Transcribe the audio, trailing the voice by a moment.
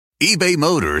eBay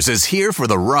Motors is here for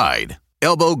the ride.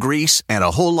 Elbow grease and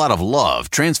a whole lot of love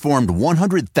transformed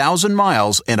 100,000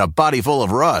 miles and a body full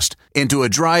of rust into a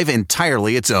drive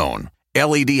entirely its own.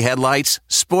 LED headlights,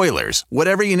 spoilers,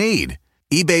 whatever you need.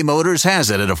 eBay Motors has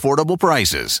it at affordable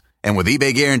prices. And with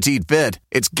eBay Guaranteed Fit,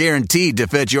 it's guaranteed to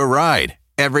fit your ride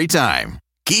every time.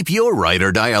 Keep your ride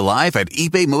or die alive at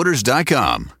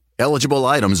ebaymotors.com. Eligible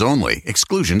items only.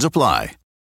 Exclusions apply.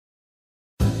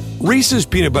 Reese's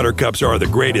peanut butter cups are the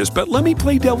greatest, but let me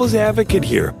play devil's advocate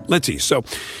here. Let's see. So,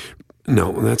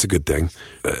 no, that's a good thing.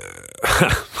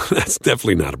 That's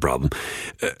definitely not a problem.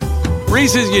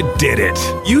 Reese's, you did it.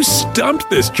 You stumped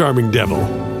this charming devil.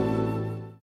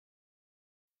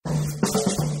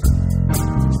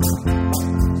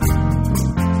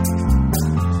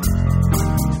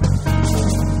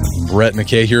 Brett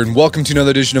McKay here, and welcome to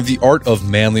another edition of the Art of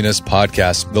Manliness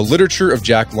podcast. The literature of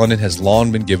Jack London has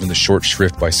long been given the short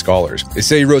shrift by scholars. They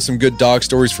say he wrote some good dog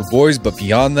stories for boys, but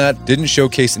beyond that, didn't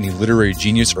showcase any literary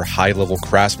genius or high-level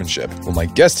craftsmanship. Well, my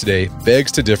guest today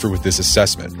begs to differ with this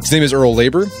assessment. His name is Earl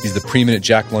Labor. He's the preeminent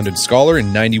Jack London scholar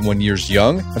and 91 years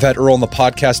young. I've had Earl on the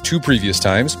podcast 2 previous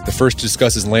times. The first to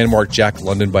discuss his landmark Jack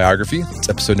London biography. It's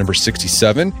episode number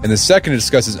 67. And the second to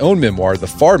discuss his own memoir, The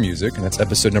Far Music, and that's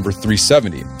episode number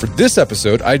 370. For this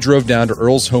episode, I drove down to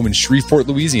Earl's home in Shreveport,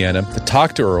 Louisiana to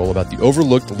talk to Earl about the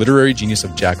overlooked literary genius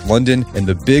of Jack London and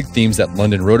the big themes that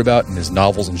London wrote about in his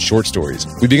novels and short stories.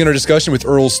 We begin our discussion with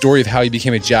Earl's story of how he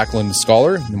became a Jack London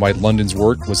scholar and why London's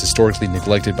work was historically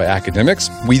neglected by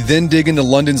academics. We then dig into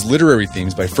London's literary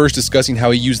themes by first discussing how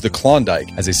he used the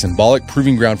Klondike as a symbolic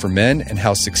proving ground for men and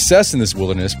how success in this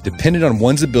wilderness depended on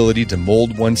one's ability to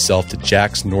mold oneself to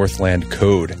Jack's Northland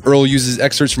code. Earl uses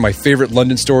excerpts from my favorite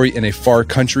London story, In a Far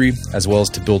Country, as well as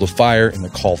To Build a Fire in The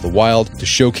Call of the Wild, to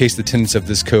showcase the tenets of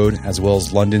this code, as well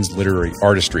as London's literary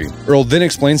artistry. Earl then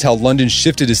explains how London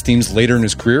shifted his themes later in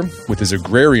his career with his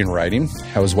agrarian writing,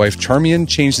 how his wife Charmian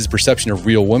changed his perception of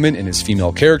real women and his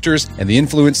female characters, and the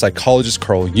influence psychologist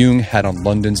Carl Jung had on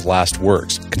London's last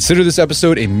works. Consider this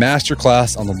episode a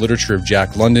masterclass on the literature of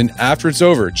Jack London. After it's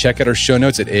over, check out our show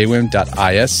notes at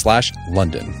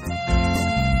aom.is/London.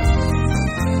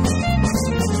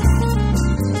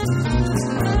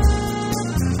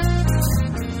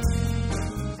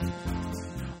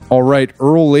 All right,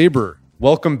 Earl Labor,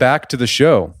 welcome back to the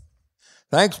show.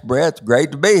 Thanks, Brett. It's great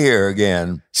to be here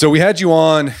again. So we had you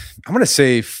on, I'm going to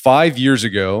say 6 years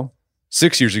ago,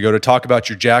 to talk about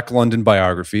your Jack London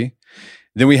biography.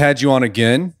 Then we had you on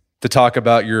again to talk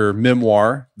about your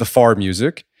memoir, The Far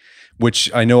Music,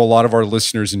 which I know a lot of our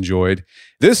listeners enjoyed.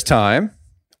 This time,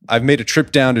 I've made a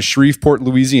trip down to Shreveport,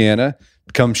 Louisiana,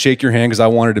 to come shake your hand because I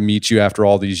wanted to meet you after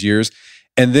all these years,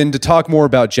 and then to talk more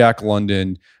about Jack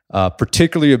London,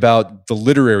 particularly about the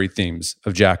literary themes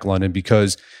of Jack London,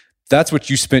 because that's what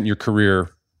you spent your career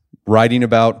writing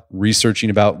about, researching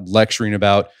about, lecturing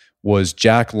about, was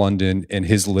Jack London and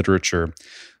his literature.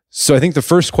 So I think the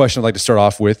first question I'd like to start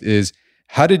off with is,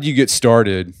 how did you get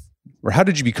started, or how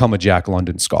did you become a Jack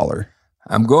London scholar?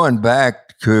 I'm going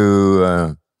back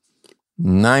to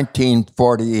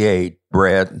 1948,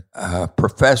 Brett. A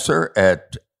professor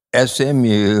at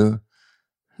SMU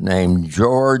named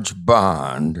George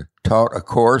Bond taught a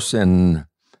course in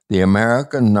the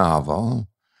American novel,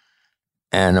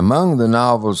 and among the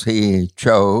novels he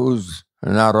chose,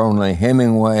 not only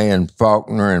Hemingway and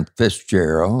Faulkner and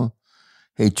Fitzgerald,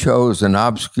 he chose an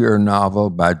obscure novel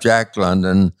by Jack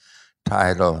London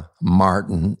titled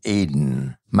Martin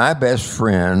Eden. My best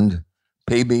friend,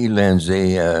 P.B.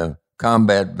 Lindsay, a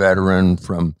combat veteran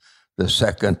from the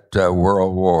Second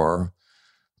World War,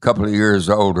 couple of years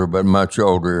older, but much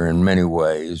older in many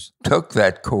ways, took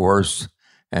that course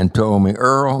and told me,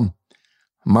 Earl,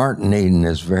 Martin Eden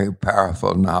is a very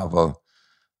powerful novel.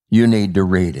 You need to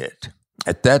read it.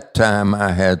 At that time,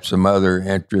 I had some other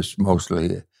interests,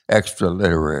 mostly extra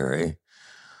literary.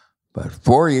 But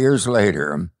 4 years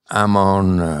later, I'm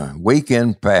on a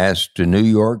weekend pass to New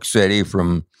York City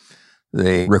from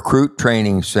the Recruit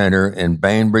Training Center in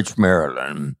Bainbridge,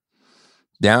 Maryland.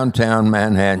 Downtown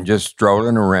Manhattan, just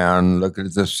strolling around, looking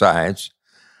at the sights,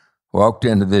 walked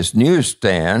into this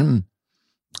newsstand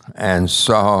and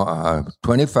saw a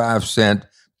 25-cent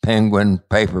Penguin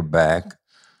paperback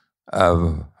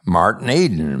of Martin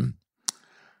Eden.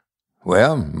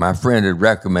 Well, my friend had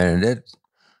recommended it.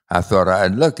 I thought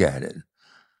I'd look at it.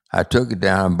 I took it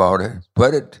down and bought it,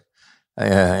 put it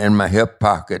in my hip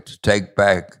pocket to take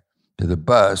back to the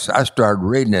bus. I started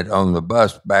reading it on the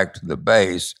bus back to the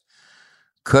base.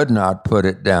 Could not put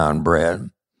it down, Brett.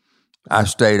 I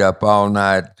stayed up all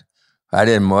night.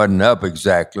 Wasn't up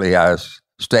exactly. I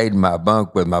stayed in my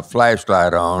bunk with my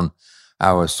flashlight on.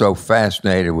 I was so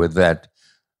fascinated with that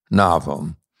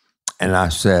novel. And I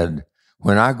said,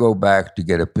 when I go back to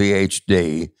get a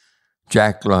PhD,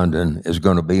 Jack London is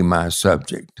going to be my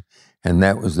subject. And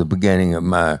that was the beginning of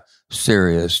my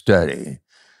serious study.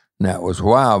 Now, it was a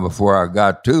while before I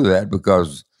got to that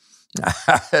because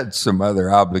I had some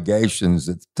other obligations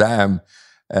at the time.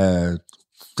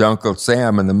 To Uncle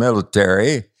Sam in the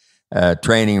military,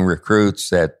 training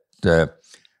recruits at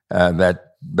that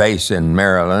base in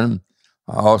Maryland.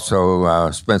 I also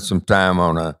spent some time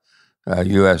on a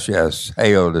USS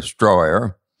Hale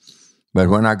destroyer. But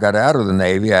when I got out of the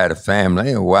Navy, I had a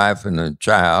family, a wife and a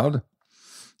child,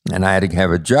 and I had to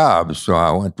have a job. So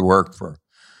I went to work for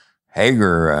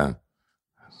Hager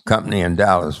Company in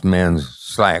Dallas. Men's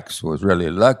Slacks was really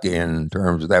lucky in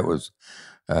terms of that was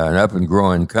an up and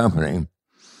growing company.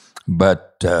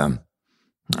 But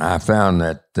I found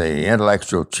that the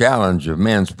intellectual challenge of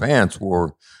men's pants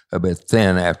wore a bit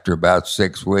thin after about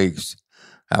 6 weeks.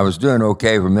 I was doing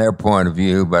okay from their point of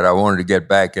view, but I wanted to get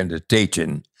back into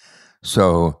teaching.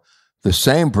 So the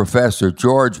same professor,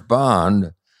 George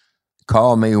Bond,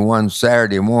 called me one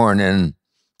Saturday morning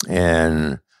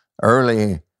in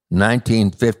early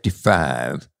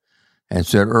 1955 and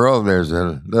said, Earl, there's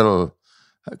a little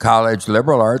college,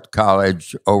 liberal arts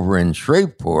college over in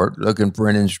Shreveport looking for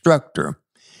an instructor.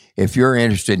 If you're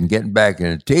interested in getting back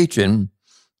into teaching,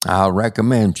 I'll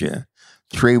recommend you.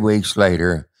 3 weeks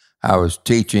later, I was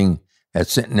teaching at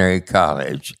Centenary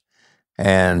College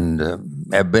and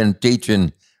have been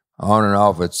teaching on and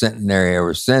off at Centenary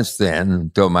ever since then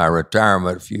until my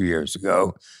retirement a few years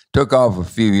ago. Took off a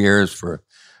few years for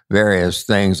various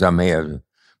things I may have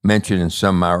mentioned in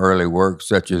some of my early work,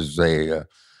 such as a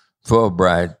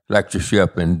Fulbright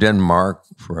lectureship in Denmark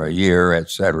for a year,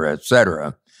 et cetera, et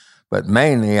cetera. But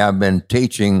mainly I've been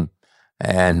teaching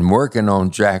and working on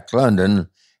Jack London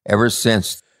ever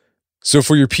since. So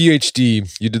for your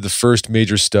PhD, you did the first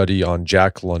major study on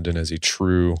Jack London as a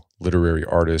true literary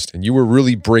artist, and you were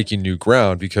really breaking new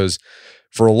ground because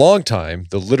for a long time,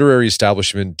 the literary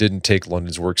establishment didn't take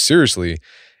London's work seriously,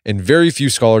 and very few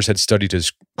scholars had studied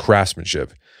his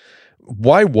craftsmanship.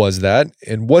 Why was that,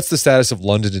 and what's the status of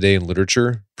London today in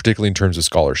literature, particularly in terms of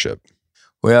scholarship?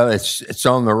 Well, it's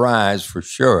on the rise for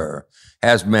sure.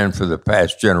 Has been for the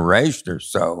past generation or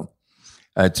so.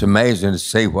 It's amazing to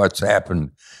see what's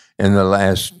happened in the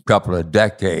last couple of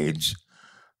decades.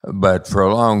 But for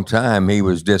a long time, he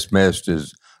was dismissed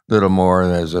as little more,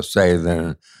 as I say,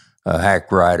 than a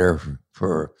hack writer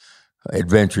for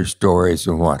adventure stories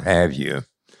and what have you.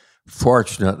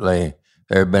 Fortunately,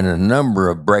 there have been a number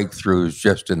of breakthroughs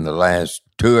just in the last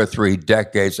 2 or 3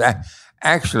 decades.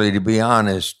 Actually, to be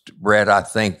honest, Brett, I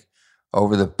think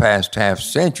over the past half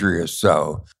century or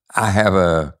so, I have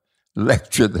a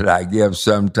lecture that I give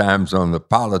sometimes on the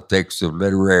politics of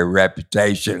literary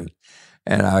reputation.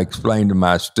 And I explained to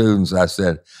my students, I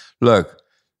said, look,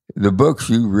 the books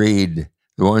you read,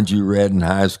 the ones you read in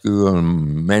high school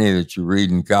and many that you read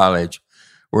in college,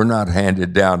 were not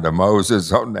handed down to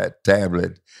Moses on that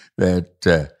tablet,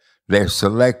 that they're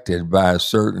selected by a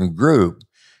certain group.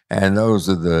 And those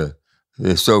are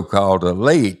the so-called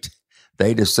elite.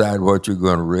 They decide what you're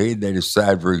going to read. They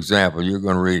decide, for example, you're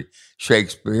going to read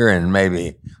Shakespeare and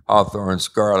maybe Hawthorne's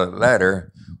Scarlet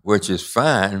Letter, which is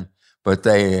fine, but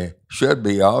they should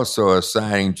be also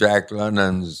assigning Jack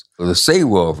London's The Sea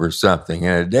Wolf or something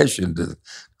in addition to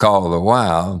Call of the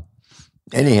Wild.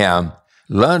 Anyhow,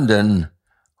 London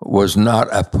was not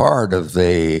a part of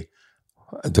the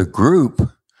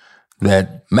group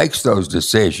that makes those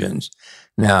decisions.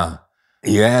 Now,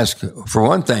 you ask, for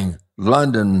one thing,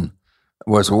 London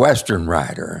was a Western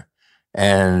writer,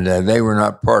 and they were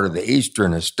not part of the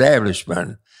Eastern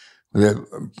establishment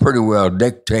that pretty well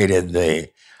dictated the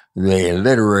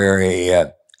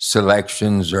literary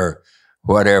selections or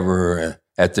whatever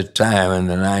at the time in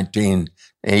the 19th,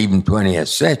 even 20th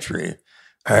century.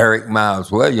 Eric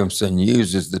Miles Williamson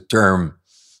uses the term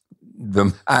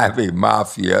the Ivy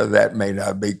Mafia. That may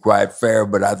not be quite fair,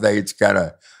 but I think it's kind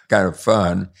of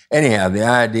fun. Anyhow, the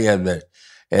idea that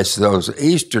it's those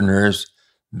Easterners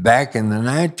back in the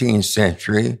 19th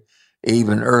century,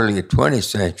 even early 20th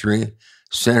century,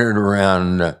 centered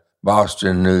around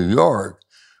Boston, New York.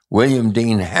 William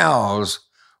Dean Howells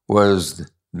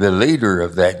was the leader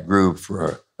of that group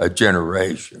for a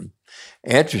generation.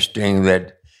 Interesting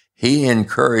that he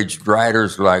encouraged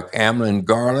writers like Emily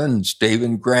Garland,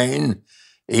 Stephen Crane,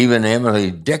 even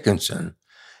Emily Dickinson.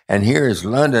 And here is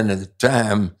London at the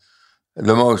time,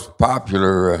 the most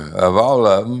popular of all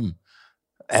of them,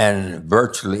 and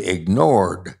virtually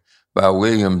ignored by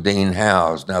William Dean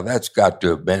Howells. Now, that's got to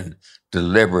have been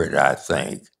deliberate, I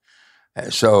think.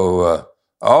 So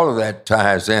all of that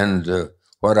ties into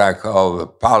what I call the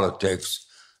politics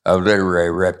of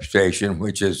literary reputation,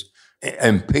 which has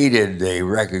impeded the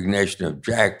recognition of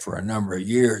Jack for a number of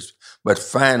years. But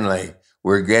finally,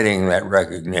 we're getting that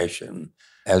recognition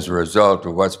as a result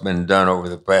of what's been done over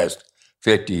the past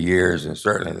 50 years, and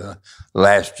certainly the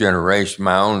last generation.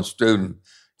 My own student,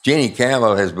 Jeannie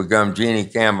Campbell, has become Jeannie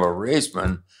Campbell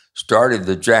Reisman, started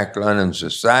the Jack London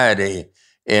Society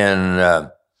in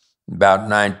about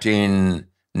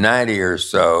 1990 or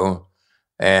so,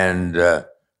 and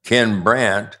Ken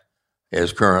Brandt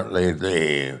is currently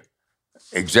the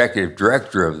executive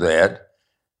director of that.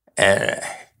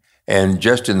 And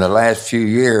just in the last few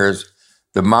years,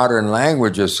 the Modern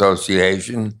Language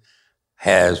Association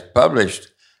has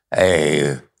published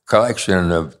a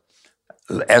collection of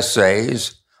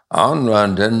essays on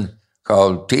London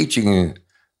called Teaching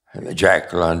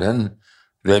Jack London,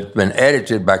 that's been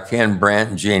edited by Ken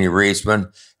Brandt and Jeannie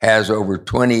Reisman, has over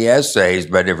 20 essays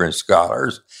by different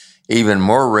scholars. Even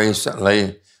more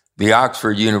recently, the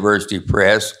Oxford University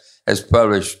Press has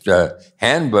published a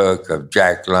handbook of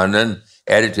Jack London,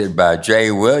 edited by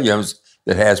Jay Williams,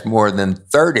 that has more than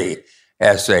 30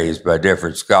 essays by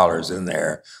different scholars in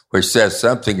there, which says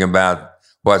something about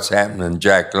what's happened in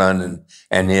Jack London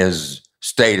and his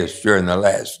status during the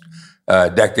last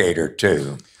decade or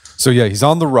two. So yeah, he's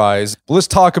on the rise. But let's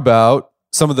talk about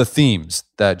some of the themes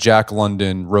that Jack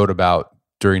London wrote about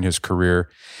during his career.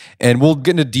 And we'll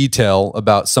get into detail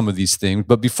about some of these things.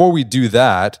 But before we do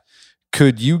that,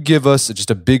 could you give us just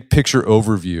a big picture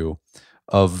overview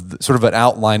of sort of an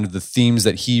outline of the themes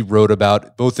that he wrote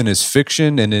about, both in his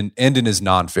fiction and in his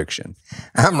nonfiction?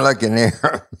 I'm looking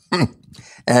here,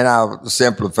 and I'll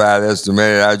simplify this in a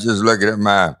minute. I was just looking at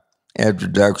my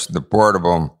introduction to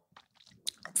Portable.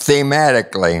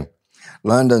 Thematically,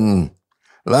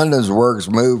 London's works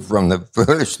move from the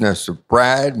foolishness of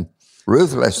pride,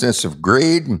 ruthlessness of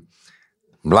greed,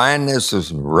 blindness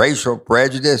of racial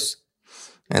prejudice,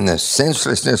 and the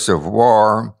senselessness of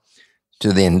war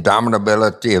to the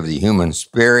indomitability of the human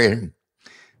spirit,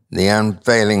 the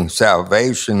unfailing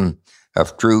salvation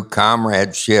of true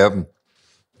comradeship,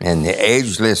 and the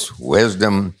ageless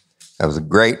wisdom of the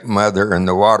Great Mother and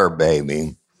the Water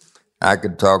Baby. I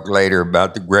could talk later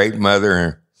about the Great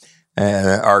Mother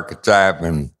archetype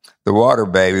and the Water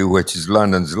Baby, which is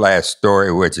London's last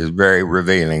story, which is very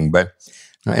revealing. But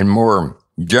in more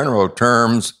general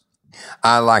terms,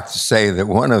 I like to say that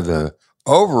one of the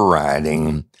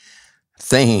overriding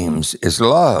themes is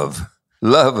love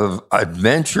of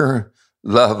adventure,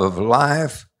 love of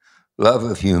life, love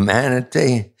of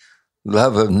humanity,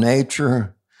 love of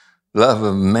nature, love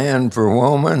of man for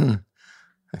woman,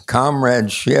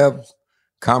 comradeship,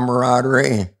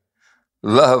 camaraderie,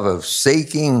 love of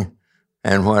seeking,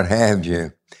 and what have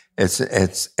you. It's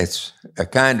a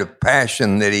kind of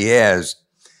passion that he has.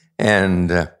 And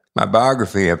my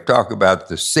biography, I've talked about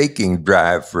the seeking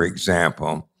drive, for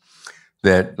example,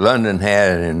 that London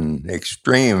had in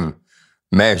extreme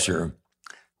measure,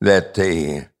 that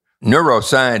the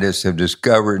neuroscientists have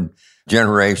discovered a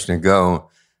generation ago,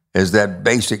 is that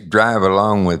basic drive,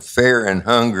 along with fear and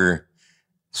hunger,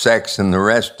 sex and the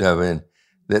rest of it,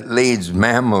 that leads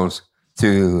mammals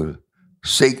to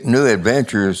seek new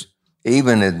adventures,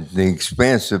 even at the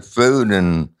expense of food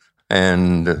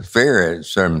and fear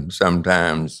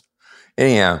sometimes.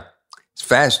 Anyhow, it's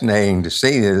fascinating to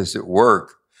see this at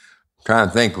work. I'm trying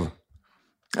to think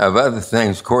of other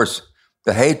things. Of course,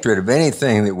 the hatred of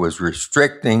anything that was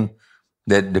restricting,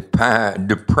 that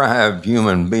deprived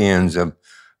human beings of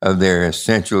their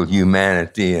essential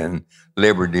humanity and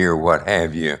liberty or what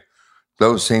have you.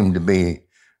 Those seem to be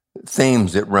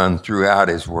themes that run throughout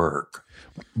his work.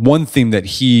 One theme that I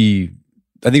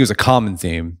think it was a common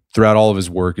theme throughout all of his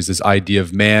work, is this idea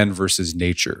of man versus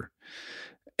nature,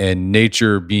 and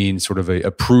nature being sort of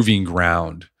a proving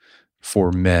ground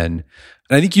for men.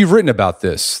 And I think you've written about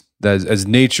this, that as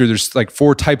nature, there's like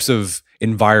 4 types of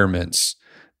environments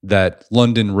that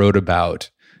London wrote about,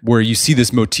 where you see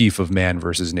this motif of man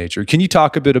versus nature. Can you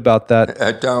talk a bit about that?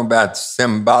 Talking about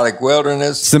symbolic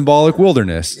wilderness? Symbolic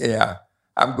wilderness. Yeah.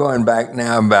 I'm going back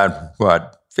now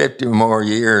about, 50 more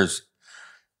years.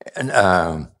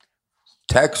 And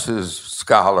Texas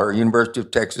scholar, University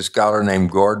of Texas scholar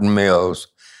named Gordon Mills,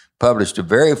 published a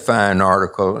very fine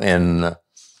article in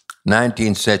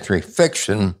 19th Century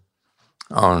Fiction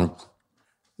on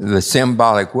the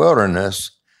symbolic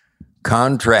wilderness,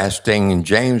 contrasting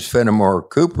James Fenimore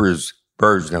Cooper's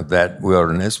version of that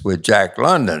wilderness with Jack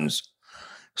London's,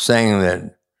 saying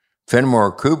that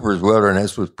Fenimore Cooper's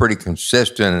wilderness was pretty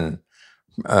consistent and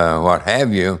what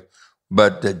have you,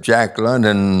 but that Jack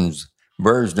London's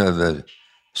version of the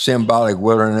symbolic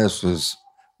wilderness was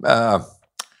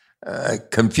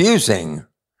confusing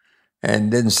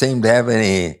and didn't seem to have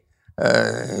any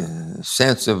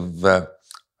sense of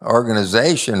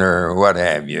organization or what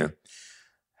have you.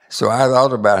 So I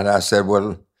thought about it. I said,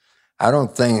 well, I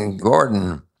don't think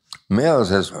Gordon Mills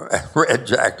has read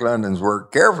Jack London's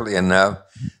work carefully enough.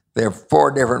 There are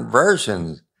 4 different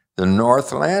versions. The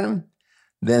Northland,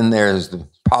 then there's the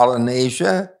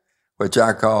Polynesia, which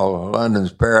I call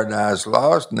London's Paradise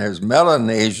Lost, and there's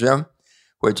Melanesia,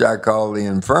 which I call the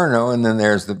Inferno, and then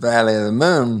there's the Valley of the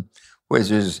Moon, which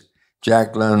is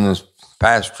Jack London's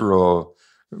pastoral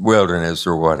wilderness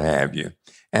or what have you.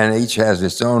 And each has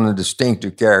its own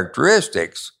distinctive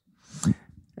characteristics.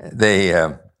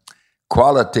 The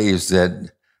qualities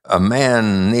that a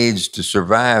man needs to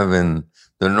survive in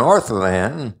the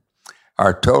Northland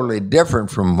are totally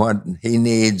different from what he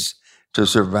needs to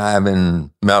survive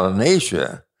in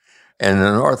Melanesia. In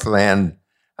the Northland,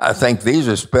 I think these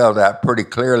are spelled out pretty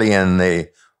clearly in the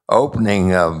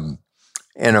opening of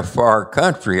In a Far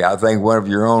Country. I think one of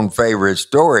your own favorite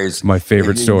stories. My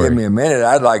favorite story. Give me a minute.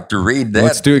 I'd like to read that.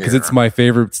 Let's do it because it's my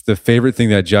favorite. It's the favorite thing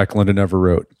that Jack London ever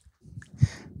wrote.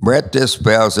 Brett just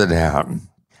spells it out.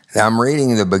 I'm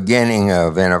reading the beginning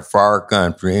of In a Far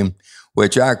Country,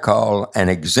 which I call an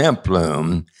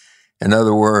exemplum. In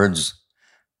other words,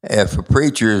 if a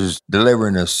preacher's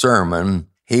delivering a sermon,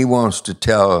 he wants to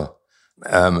tell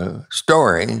a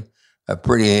story, a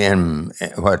pretty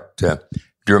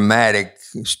dramatic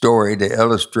story to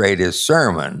illustrate his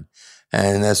sermon,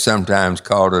 and that's sometimes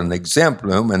called an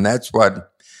exemplum, and that's what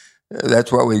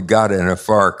we've got in A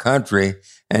Far Country.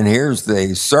 And here's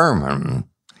the sermon.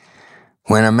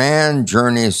 When a man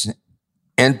journeys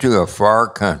into a far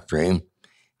country,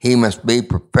 he must be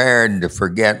prepared to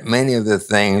forget many of the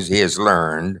things he has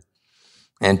learned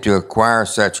and to acquire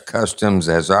such customs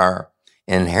as are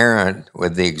inherent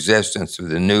with the existence of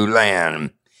the new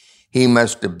land. He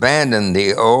must abandon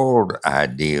the old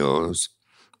ideals,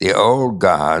 the old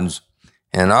gods,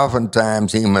 and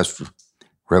oftentimes he must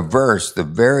reverse the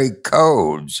very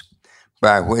codes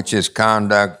by which his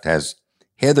conduct has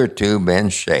hitherto been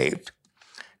shaped.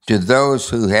 To those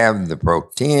who have the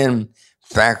protean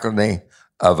faculty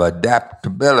of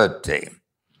adaptability,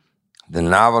 the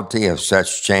novelty of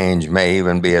such change may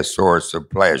even be a source of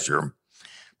pleasure.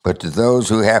 But to those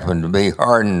who happen to be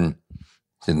hardened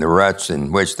in the ruts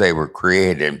in which they were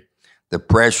created, the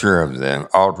pressure of the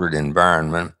altered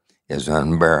environment is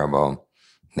unbearable.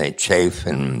 They chafe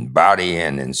in body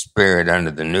and in spirit under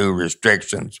the new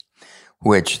restrictions,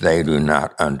 which they do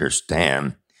not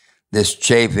understand. This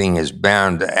chafing is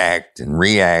bound to act and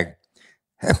react,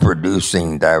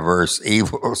 producing diverse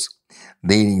evils,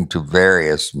 leading to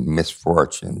various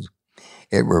misfortunes.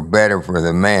 It were better for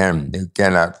the man who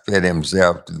cannot fit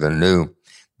himself to the new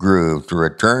groove to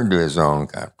return to his own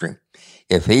country.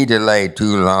 If he delay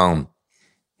too long,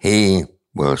 he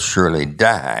will surely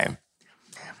die.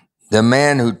 The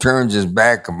man who turns his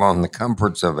back upon the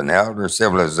comforts of an elder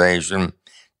civilization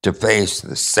to face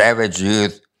the savage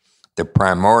youth, the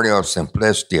primordial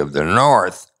simplicity of the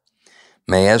North,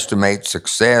 may estimate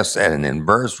success at an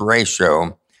inverse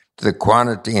ratio to the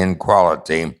quantity and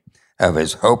quality of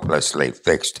his hopelessly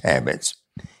fixed habits.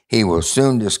 He will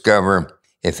soon discover,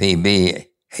 if he be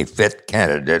a fit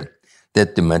candidate,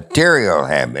 that the material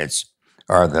habits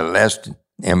are the less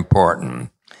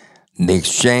important. The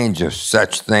exchange of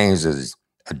such things as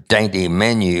a dainty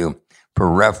menu for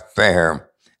rough fare,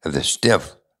 of the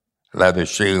stiff leather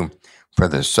shoe for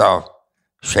the soft,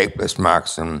 shapeless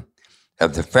moccasin,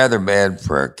 of the feather bed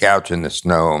for a couch in the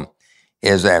snow,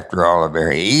 is after all a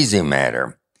very easy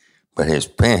matter, but his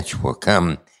pinch will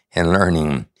come in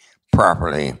learning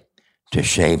properly to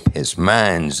shape his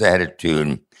mind's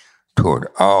attitude toward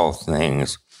all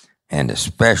things, and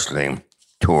especially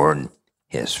toward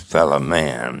his fellow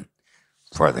man.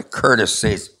 For the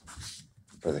courtesies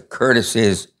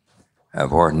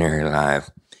of ordinary life,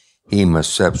 he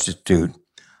must substitute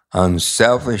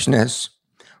unselfishness,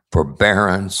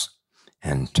 forbearance,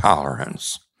 and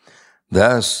tolerance.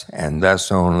 Thus, and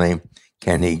thus only,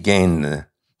 can he gain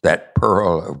that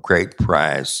pearl of great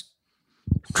price,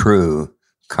 true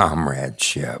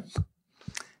comradeship.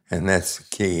 And that's the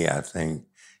key, I think,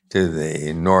 to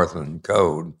the Northland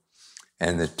Code.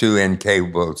 And the two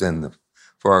incapables in the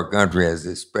far country, as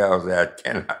it spells out,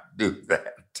 cannot do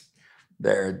that.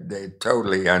 They're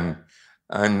totally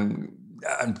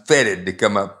unfitted to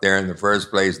come up there in the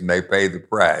first place, and they pay the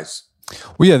price.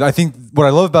 Well, yeah, I think what I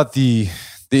love about the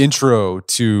intro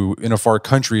to In a Far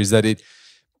Country is that it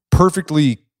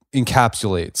perfectly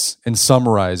encapsulates and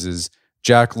summarizes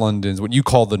Jack London's, what you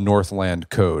call the Northland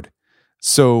Code.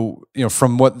 So,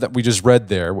 from what we just read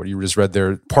there, what you just read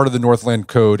there, part of the Northland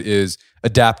Code is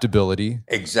adaptability.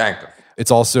 Exactly.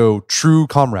 It's also true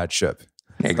comradeship.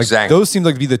 Exactly. Those seem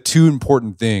like to be the two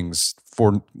important things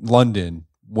for London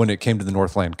when it came to the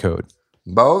Northland Code.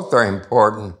 Both are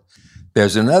important.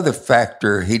 There's another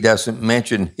factor he doesn't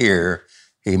mention here.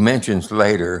 He mentions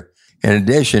later, in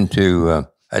addition to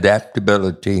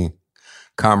adaptability,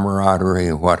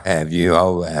 camaraderie, what have you,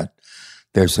 all that.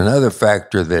 There's another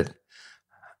factor that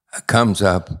comes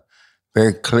up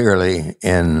very clearly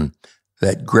in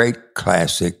that great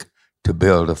classic, To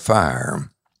Build a Fire.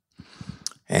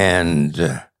 And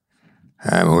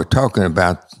we're talking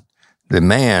about the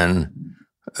man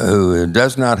who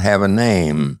does not have a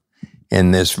name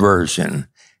in this version.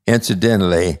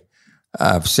 Incidentally,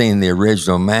 I've seen the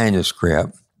original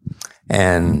manuscript,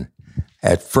 and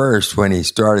at first, when he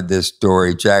started this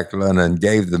story, Jack London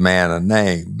gave the man a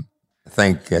name. I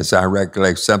think, as I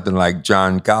recollect, something like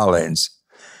John Collins.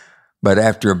 But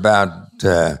after about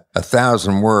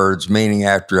 1,000 words, meaning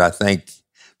after, I think,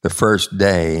 the first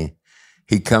day,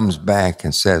 he comes back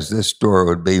and says, this story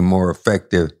would be more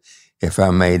effective if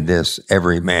I made this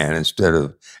every man instead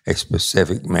of a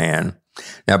specific man.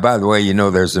 Now, by the way,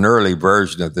 there's an early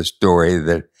version of the story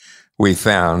that we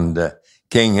found,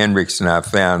 King Hendricks and I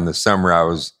found the summer I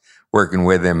was working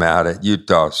with him out at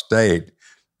Utah State,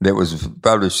 that was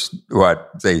published,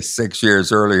 6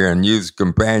 years earlier in Youth's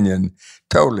Companion,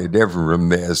 totally different from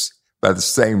this, by the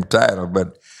same title,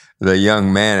 but the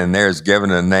young man in there is given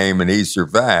a name and he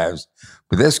survives.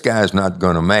 But this guy's not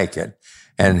going to make it.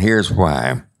 And here's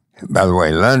why. By the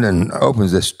way, London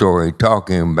opens this story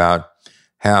talking about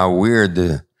how weird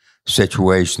the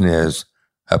situation is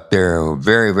up there,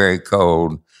 very, very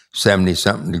cold,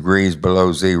 70-something degrees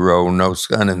below zero, no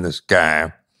sun in the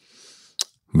sky.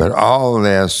 But all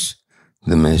this,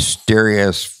 the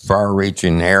mysterious,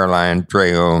 far-reaching hairline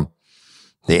trail,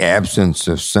 the absence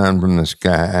of sun from the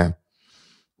sky,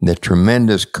 the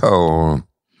tremendous cold,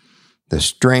 the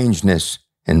strangeness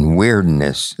and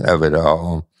weirdness of it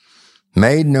all,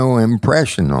 made no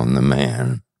impression on the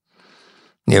man.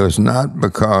 It was not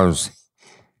because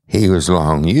he was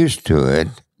long used to it.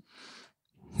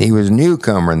 He was a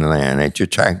newcomer in the land at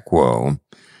Chachaquo,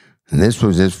 and this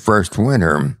was his first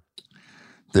winter.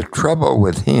 The trouble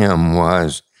with him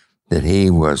was that he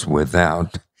was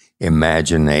without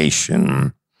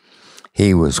imagination.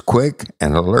 He was quick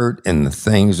and alert in the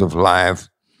things of life,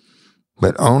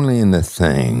 but only in the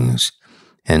things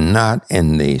and not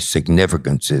in the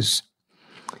significances.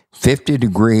 50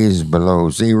 degrees below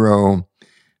zero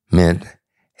meant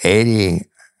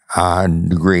 80-odd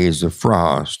degrees of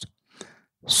frost.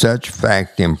 Such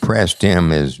fact impressed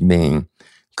him as being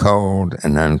cold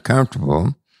and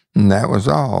uncomfortable, and that was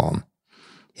all.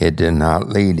 It did not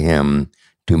lead him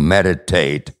to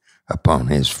meditate upon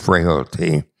his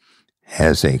frailty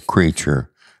as a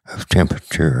creature of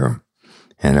temperature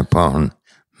and upon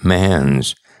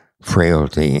man's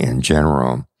frailty in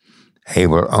general,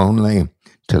 able only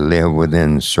to live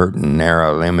within certain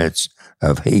narrow limits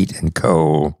of heat and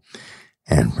cold,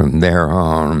 and from there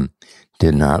on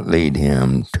did not lead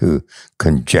him to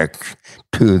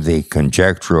the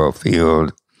conjectural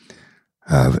field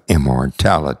of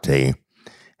immortality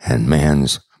and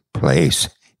man's place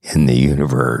in the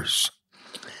universe.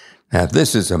 Now,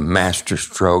 this is a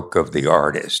masterstroke of the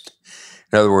artist.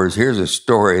 In other words, here's a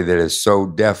story that is so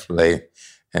deftly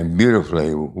and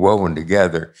beautifully woven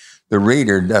together, the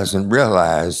reader doesn't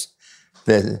realize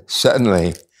that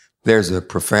suddenly there's a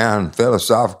profound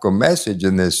philosophical message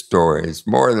in this story. It's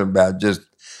more than about just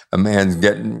a man's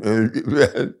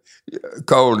getting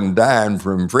cold and dying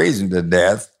from freezing to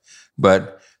death,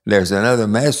 but there's another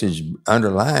message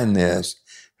underlying this,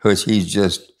 which he's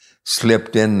just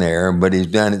slipped in there, but he's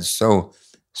done it so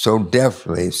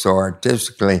deftly, so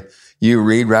artistically. You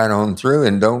read right on through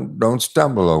and don't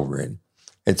stumble over it.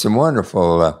 It's a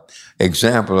wonderful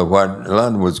example of what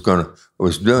London was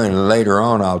doing. Later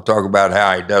on, I'll talk about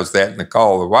how he does that in The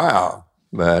Call of the Wild.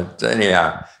 But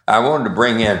anyhow, I wanted to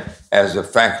bring in as a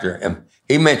factor, and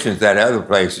he mentions that other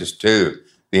places too,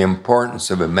 the importance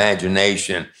of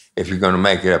imagination if you're going to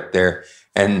make it up there.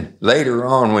 And later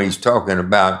on, when he's talking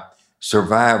about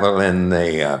survival in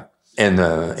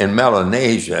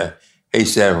Melanesia, he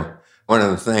said one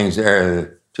of the things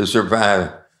there to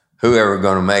survive, whoever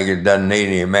going to make it doesn't need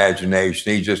any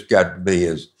imagination. He just got to be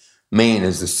as mean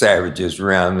as the savages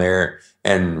around there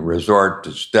and resort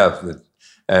to stuff that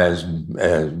as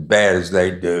bad as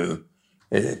they do.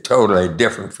 It's totally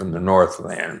different from the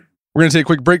Northland. We're going to take a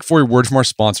quick break for a word from our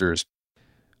sponsors.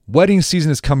 Wedding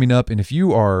season is coming up, and if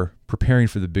you are preparing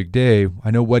for the big day,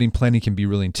 I know wedding planning can be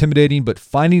really intimidating, but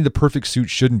finding the perfect suit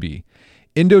shouldn't be.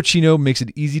 Indochino makes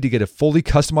it easy to get a fully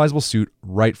customizable suit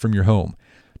right from your home.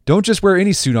 Don't just wear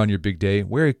any suit on your big day,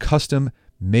 wear a custom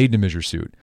made-to-measure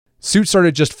suit. Suits start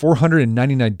at just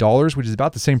 $499, which is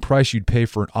about the same price you'd pay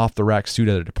for an off-the-rack suit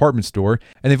at a department store.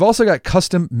 And they've also got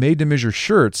custom made-to-measure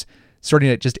shirts starting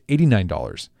at just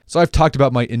 $89. So I've talked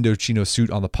about my Indochino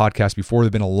suit on the podcast before.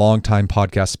 They've been a long-time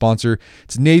podcast sponsor.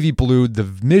 It's navy blue.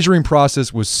 The measuring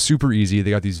process was super easy.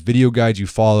 They got these video guides you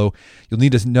follow. You'll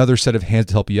need another set of hands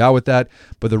to help you out with that.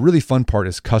 But the really fun part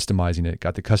is customizing it.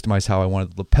 Got to customize how I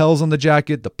wanted the lapels on the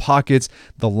jacket, the pockets,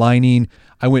 the lining.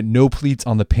 I went no pleats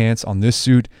on the pants on this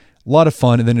suit. A lot of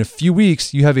fun. And then in a few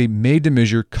weeks, you have a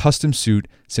made-to-measure custom suit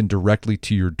sent directly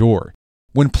to your door.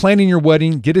 When planning your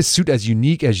wedding, get a suit as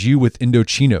unique as you with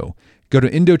Indochino. Go to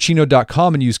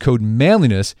Indochino.com and use code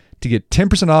manliness to get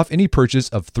 10% off any purchase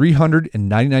of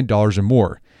 $399 or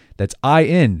more. That's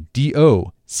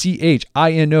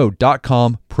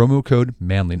INDOCHINO.com, promo code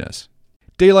manliness.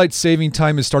 Daylight saving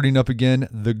time is starting up again.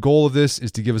 The goal of this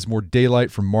is to give us more daylight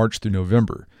from March through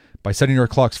November. By setting our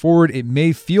clocks forward, it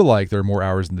may feel like there are more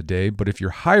hours in the day, but if you're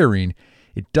hiring,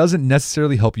 it doesn't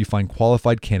necessarily help you find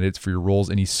qualified candidates for your roles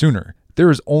any sooner. There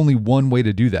is only one way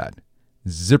to do that: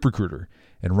 ZipRecruiter.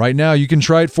 And right now you can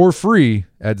try it for free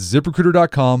at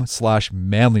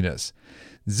ZipRecruiter.com/manliness.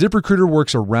 ZipRecruiter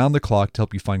works around the clock to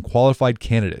help you find qualified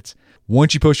candidates.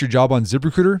 Once you post your job on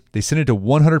ZipRecruiter, they send it to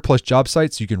 100 plus job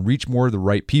sites so you can reach more of the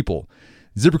right people.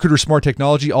 ZipRecruiter's smart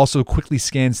technology also quickly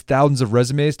scans thousands of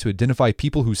resumes to identify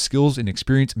people whose skills and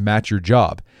experience match your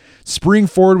job. Spring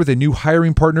forward with a new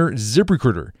hiring partner,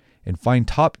 ZipRecruiter, and find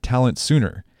top talent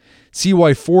sooner. See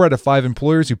why 4 out of 5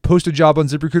 employers who post a job on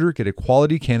ZipRecruiter get a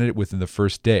quality candidate within the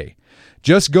first day.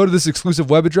 Just go to this exclusive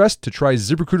web address to try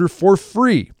ZipRecruiter for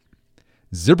free.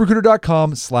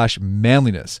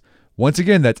 ZipRecruiter.com/manliness. Once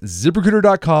again, that's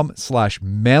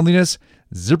ZipRecruiter.com/manliness.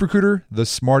 ZipRecruiter, the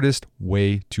smartest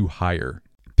way to hire.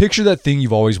 Picture that thing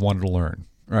you've always wanted to learn.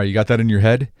 All right, you got that in your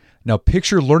head? Now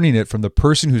picture learning it from the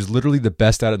person who's literally the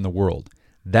best at it in the world.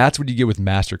 That's what you get with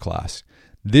Masterclass.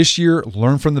 This year,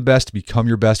 learn from the best to become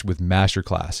your best with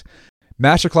Masterclass.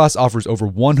 Masterclass offers over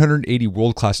 180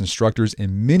 world-class instructors,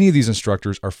 and many of these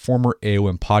instructors are former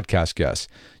AOM podcast guests.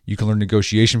 You can learn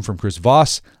negotiation from Chris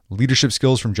Voss, leadership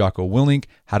skills from Jocko Willink,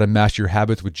 how to master your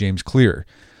habits with James Clear.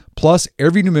 Plus,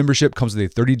 every new membership comes with a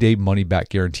 30-day money-back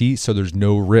guarantee, so there's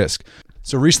no risk.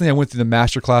 So recently I went through the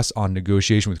masterclass on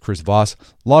negotiation with Chris Voss.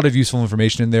 A lot of useful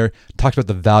information in there. Talked about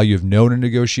the value of no in a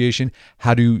negotiation,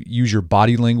 how to use your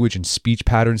body language and speech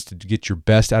patterns to get your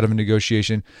best out of a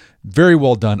negotiation. Very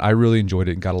well done. I really enjoyed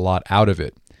it and got a lot out of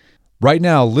it. Right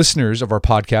now, listeners of our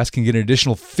podcast can get an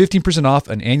additional 15% off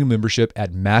an annual membership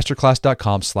at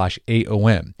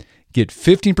masterclass.com/AOM. Get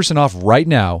 15% off right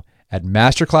now at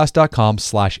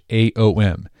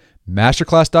masterclass.com/AOM.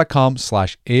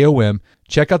 Masterclass.com/AOM.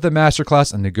 Check out the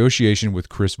masterclass on negotiation with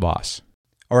Chris Voss.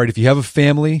 All right, if you have a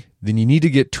family, then you need to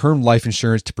get term life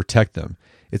insurance to protect them.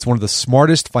 It's one of the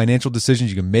smartest financial decisions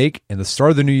you can make, and the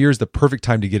start of the new year is the perfect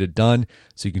time to get it done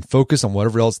so you can focus on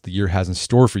whatever else the year has in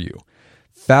store for you.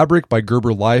 Fabric by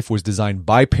Gerber Life was designed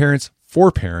by parents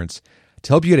for parents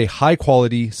to help you get a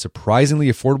high-quality, surprisingly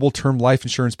affordable term life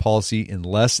insurance policy in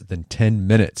less than 10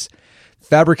 minutes.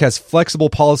 Fabric has flexible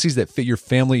policies that fit your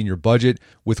family and your budget,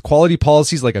 with quality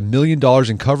policies like $1 million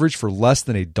in coverage for less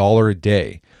than $1 a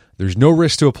day. There's no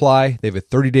risk to apply. They have a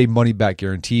 30-day money-back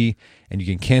guarantee, and you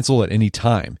can cancel at any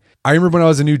time. I remember when I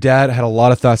was a new dad, I had a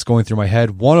lot of thoughts going through my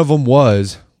head. One of them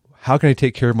was, how can I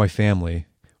take care of my family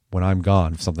when I'm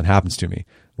gone if something happens to me?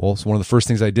 Well, so one of the first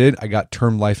things I did, I got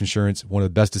term life insurance, one of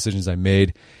the best decisions I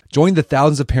made. Join the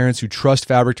thousands of parents who trust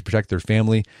Fabric to protect their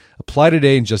family. Apply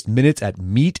today in just minutes at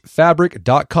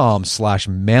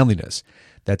meetfabric.com/manliness.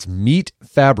 That's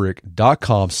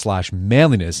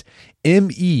meetfabric.com/manliness.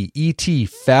 MEET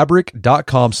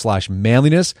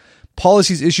fabric.com/manliness.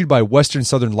 Policies issued by Western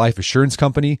Southern Life Assurance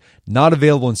Company, not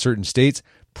available in certain states.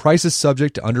 Prices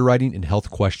subject to underwriting and health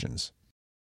questions.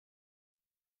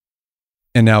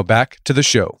 And now back to the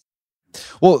show.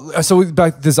 Well, so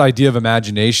back to this idea of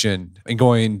imagination and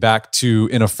going back to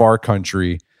In a Far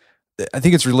Country, I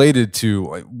think it's related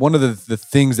to one of the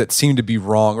things that seem to be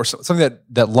wrong, or something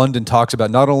that London talks about,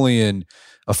 not only in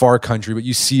A Far Country, but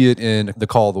you see it in The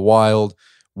Call of the Wild,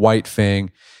 White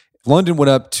Fang. London went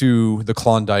up to the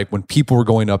Klondike when people were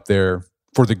going up there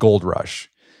for the gold rush.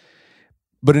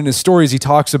 But in his stories, he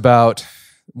talks about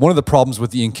one of the problems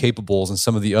with the Incapables and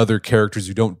some of the other characters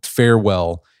who don't fare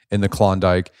well in the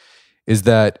Klondike is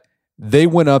that they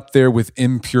went up there with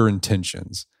impure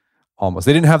intentions, almost.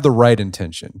 They didn't have the right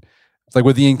intention. Like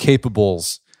with the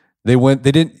Incapables,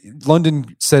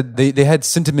 London said they had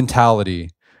sentimentality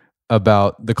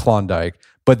about the Klondike,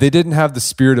 but they didn't have the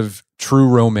spirit of true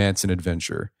romance and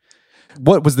adventure.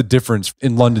 What was the difference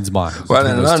in London's mind? Well,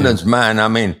 in London's mind, I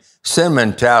mean,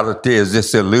 sentimentality is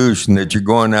this illusion that you're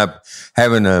going up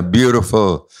having a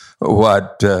beautiful, a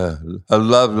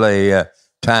lovely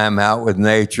time out with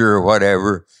nature or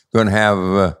whatever. Going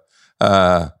to have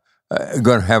a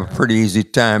pretty easy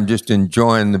time just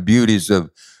enjoying the beauties of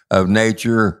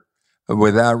nature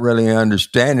without really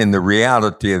understanding the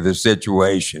reality of the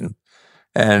situation.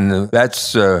 And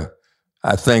that's,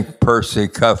 I think, Percy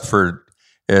Cuthbert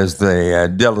is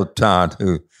the dilettante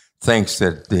who thinks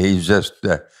that he's just,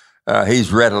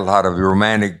 he's read a lot of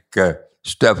romantic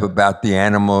stuff about the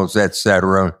animals,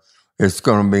 etc. It's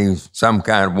going to be some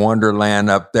kind of wonderland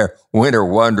up there, winter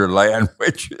wonderland,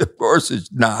 which of course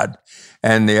it's not.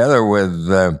 And the other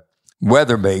with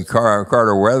Weatherby,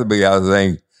 Carter Weatherby, I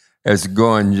think, is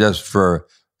going just for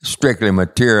strictly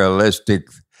materialistic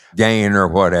gain or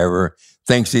whatever,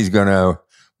 thinks he's going to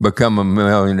become a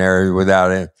millionaire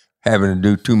without it, having to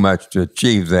do too much to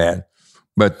achieve that.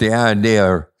 But the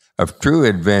idea of true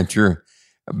adventure,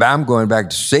 I'm going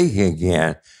back to sea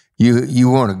again. You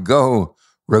want to go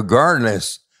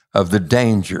regardless of the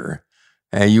danger,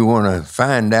 and you want to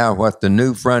find out what the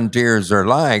new frontiers are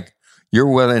like.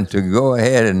 You're willing to go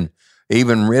ahead and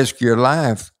even risk your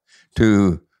life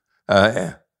to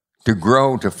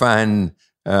grow, to find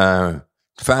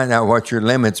out what your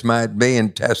limits might be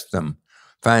and test them.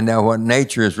 Find out what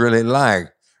nature is really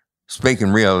like,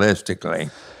 speaking realistically.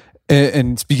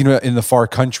 And speaking about in the far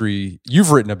country,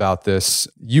 you've written about this.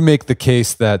 You make the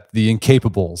case that the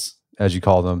incapables, as you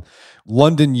call them,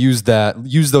 London used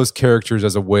those characters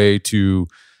as a way to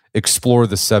explore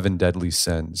the 7 deadly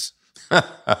sins. What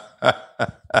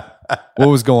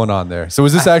was going on there? So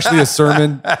was this actually a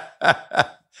sermon?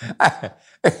 I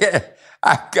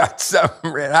got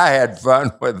something written. I had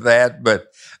fun with that, but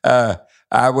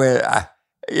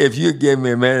if you give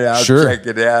me a minute, I'll check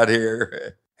it out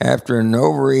here. After an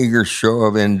overeager show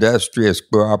of industrious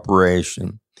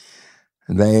cooperation,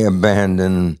 they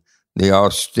abandoned the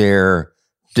austere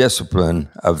discipline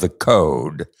of the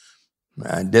code.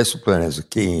 Discipline is a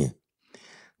key.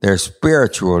 Their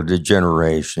spiritual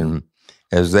degeneration,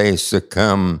 as they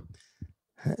succumb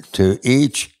to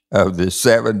each of the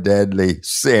 7 deadly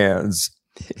sins,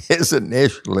 is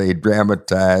initially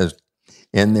dramatized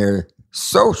in their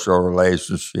social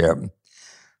relationship.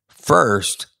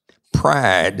 First,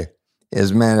 pride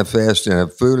is manifest in a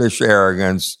foolish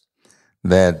arrogance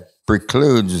that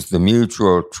precludes the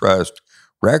mutual trust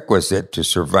requisite to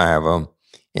survival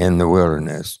in the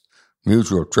wilderness.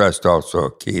 Mutual trust also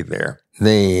a key there.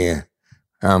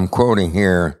 I'm quoting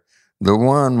here, the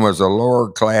one was a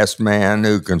lower class man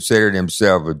who considered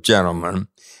himself a gentleman,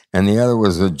 and the other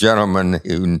was a gentleman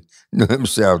who knew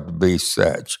himself to be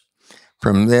such.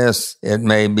 From this, it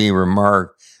may be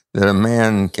remarked that a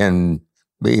man can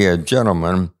be a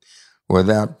gentleman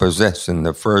without possessing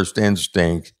the first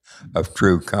instinct of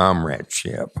true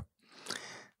comradeship.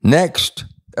 Next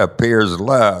appears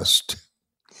lust,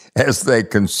 as they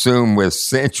consume with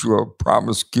sensual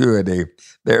promiscuity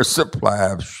their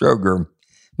supply of sugar,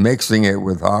 mixing it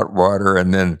with hot water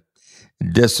and then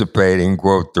dissipating,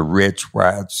 quote, the rich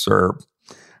white syrup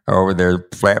over their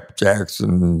flapjacks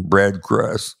and bread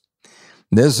crusts.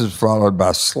 This is followed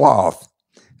by sloth,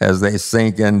 as they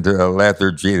sink into a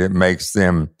lethargy that makes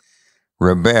them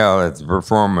rebel at the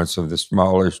performance of the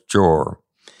smallest chore,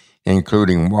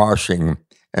 including washing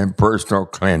and personal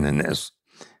cleanliness,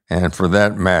 and for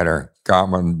that matter,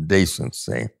 common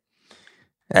decency.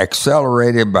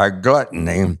 Accelerated by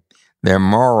gluttony, their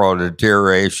moral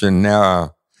deterioration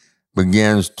now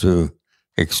begins to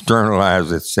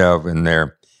externalize itself in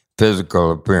their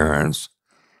physical appearance.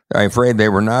 I'm afraid they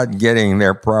were not getting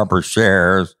their proper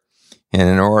shares, and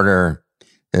in order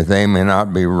that they may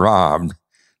not be robbed,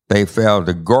 they fell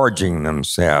to gorging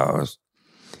themselves.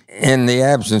 In the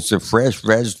absence of fresh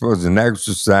vegetables and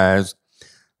exercise,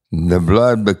 the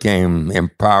blood became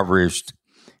impoverished,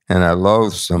 and a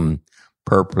loathsome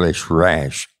purplish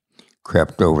rash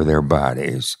crept over their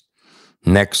bodies.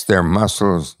 Next, their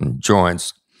muscles and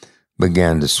joints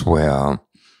began to swell,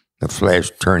 the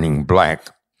flesh turning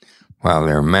black, while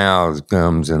their mouths,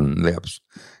 gums, and lips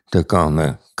took on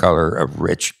the color of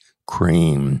rich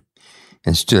cream.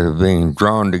 Instead of being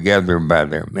drawn together by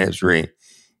their misery,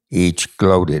 each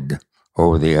gloated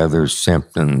over the other's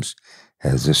symptoms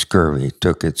as the scurvy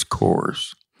took its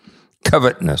course.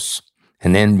 Covetousness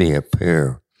and envy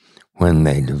appear when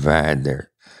they divide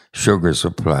their sugar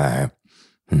supply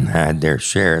and hide their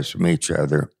shares from each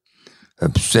other,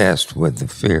 obsessed with the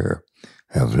fear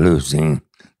of losing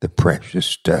the precious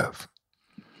stuff.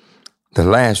 The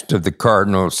last of the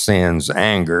cardinal sins,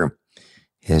 anger,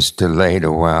 is delayed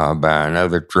a while by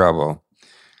another trouble,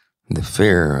 the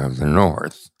fear of the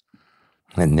North.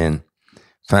 And then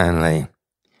finally,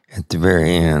 at the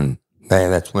very end,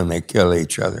 that's when they kill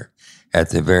each other, at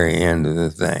the very end of the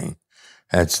thing.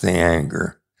 That's the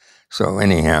anger. So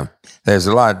anyhow, there's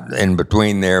a lot in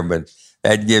between there, but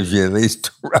that gives you at least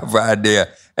a rough idea.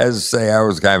 As I say, I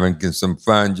was having some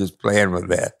fun just playing with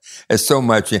that. It's so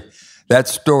much. That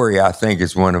story, I think,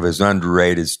 is one of his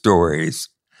underrated stories.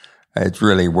 It's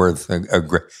really worth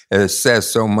it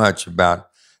says so much about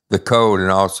the code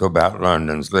and also about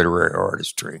London's literary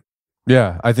artistry.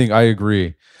 Yeah, I think I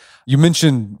agree. You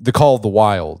mentioned The Call of the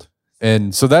Wild,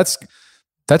 and so that's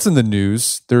in the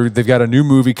news. They've got a new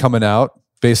movie coming out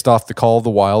based off The Call of the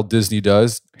Wild. Disney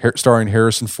does, starring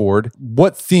Harrison Ford.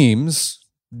 What themes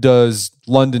does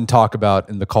London talk about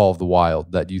in The Call of the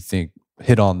Wild that you think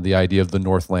hit on the idea of the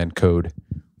Northland Code?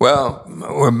 Well,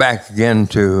 we're back again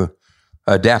to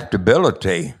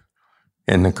adaptability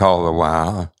in The Call of the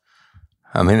Wild.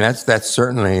 I mean, that's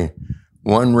certainly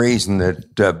one reason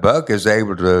that Buck is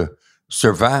able to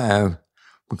survive,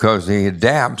 because he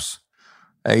adapts,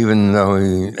 even though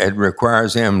it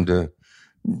requires him to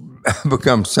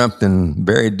become something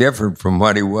very different from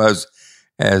what he was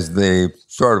as the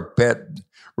sort of pet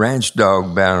ranch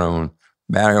dog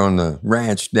back on the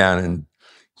ranch down in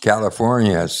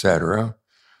California, etc.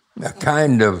 A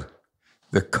kind of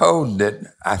the code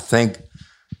that I think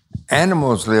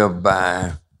animals live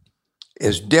by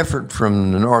is different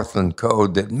from the Northland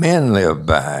Code that men live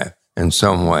by in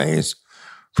some ways.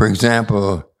 For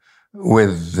example,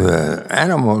 with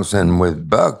animals and with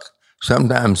Buck,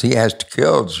 sometimes he has to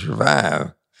kill to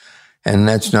survive. And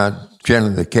that's not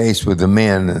generally the case with the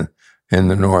men in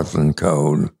the Northland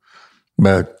Code.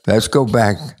 But let's go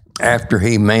back after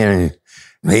he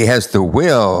has the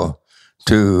will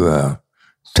to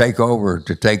take over,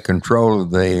 to take control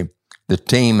of the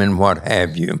team and what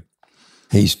have you.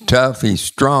 He's tough, he's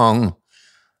strong,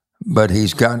 but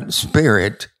he's got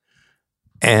spirit.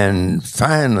 And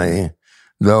finally,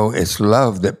 though, it's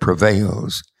love that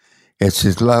prevails. It's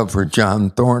his love for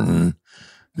John Thornton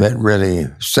that really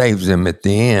saves him at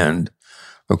the end.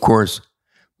 Of course,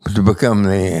 to become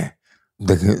the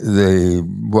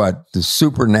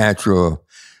supernatural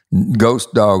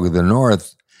ghost dog of the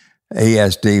North, he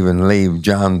has to even leave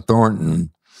John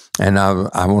Thornton. And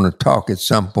I want to talk at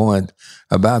some point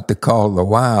about The Call of the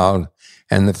Wild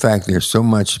and the fact there's so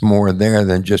much more there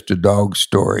than just a dog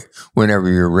story whenever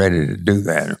you're ready to do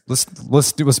that.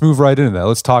 Let's move right into that.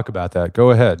 Let's talk about that.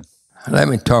 Go ahead. Let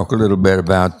me talk a little bit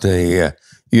about the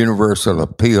universal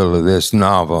appeal of this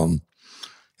novel.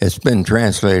 It's been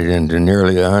translated into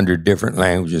nearly 100 different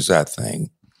languages, I think.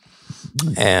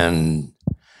 And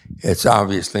it's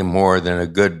obviously more than a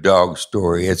good dog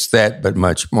story. It's that, but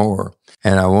much more.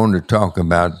 And I want to talk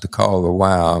about The Call of the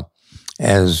Wild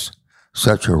as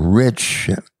such a rich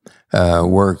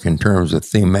work in terms of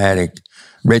thematic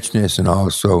richness and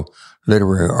also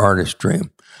literary artistry.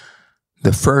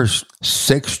 The first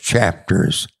 6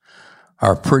 chapters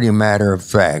are pretty matter of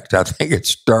fact. I think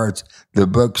the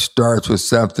book starts with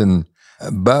something.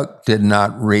 Buck did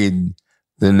not read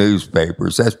the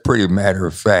newspapers. That's pretty matter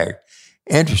of fact.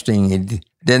 Interesting, he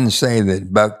didn't say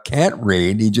that Buck can't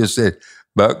read. He just said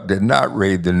Buck did not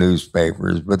read the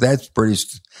newspapers, but that's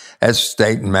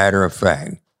statement matter of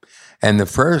fact. And the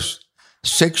first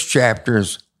 6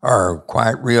 chapters are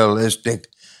quite realistic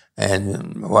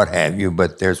and what have you,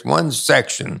 but there's one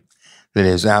section that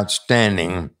is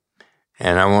outstanding,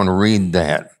 and I want to read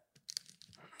that.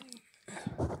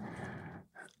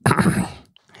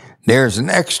 There's an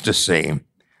ecstasy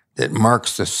that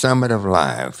marks the summit of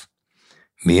life,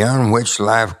 beyond which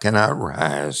life cannot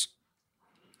rise.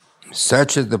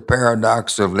 Such is the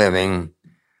paradox of living.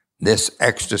 This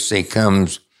ecstasy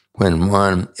comes when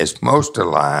one is most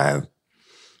alive,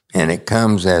 and it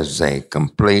comes as a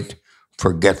complete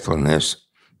forgetfulness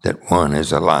that one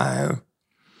is alive.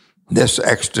 This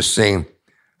ecstasy,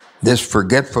 this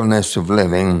forgetfulness of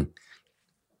living,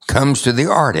 comes to the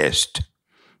artist,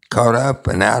 caught up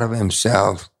and out of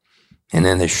himself and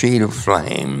in a sheet of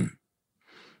flame.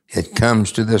 It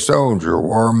comes to the soldier,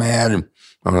 war-mad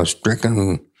on a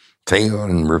stricken field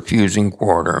and refusing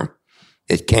quarter.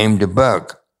 It came to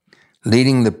Buck,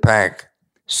 leading the pack,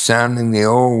 sounding the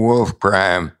old wolf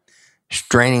cry,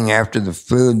 straining after the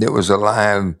food that was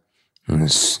alive and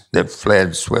that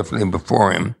fled swiftly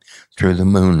before him through the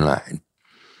moonlight.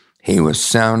 He was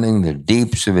sounding the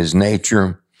deeps of his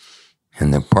nature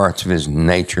and the parts of his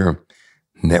nature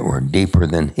that were deeper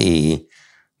than he,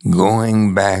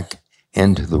 going back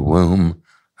into the womb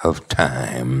of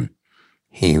time.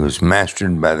 He was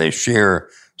mastered by the sheer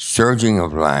surging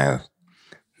of life,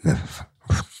 the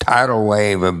tidal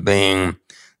wave of being,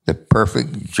 the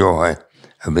perfect joy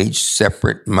of each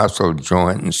separate muscle,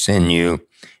 joint, and sinew,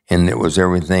 and it was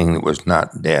everything that was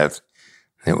not death.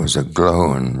 It was a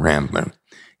glow and rampant,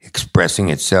 expressing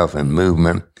itself in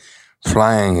movement,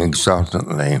 flying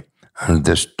exultantly under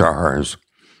the stars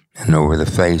and over the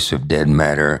face of dead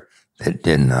matter that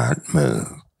did not move.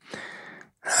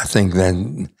 I think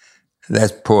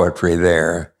that's poetry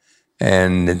there.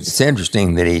 And it's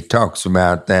interesting that he talks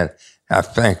about that. In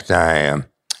fact, I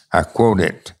quote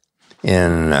it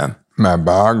in my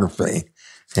biography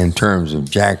in terms of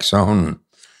Jack's own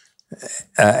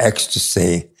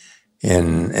ecstasy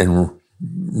in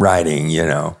writing, you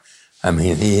know. I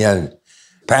mean, he had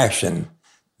passion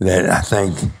that I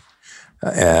think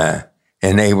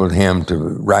enabled him to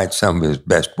write some of his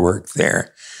best work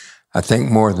there. I think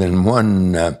more than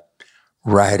one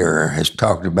writer has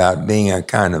talked about being a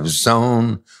kind of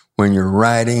zone when you're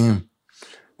writing.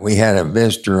 We had a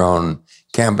visitor on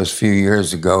campus a few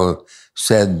years ago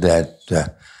said that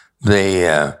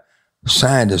the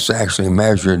scientists actually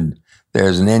measured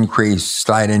there's an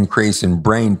slight increase in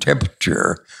brain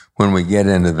temperature when we get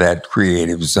into that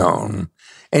creative zone.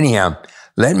 Anyhow,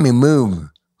 let me move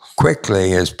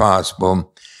quickly as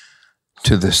possible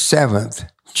to the 7th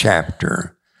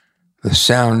chapter, the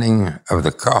sounding of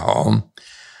the call.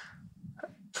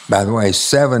 By the way,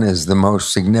 7 is the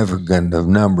most significant of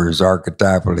numbers,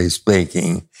 archetypally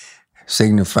speaking,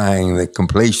 signifying the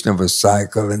completion of a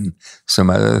cycle and some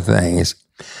other things.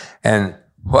 And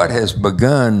what has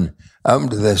begun up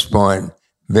to this point,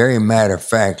 very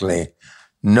matter-of-factly,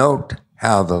 note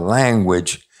how the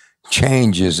language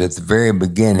changes at the very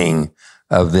beginning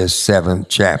of this 7th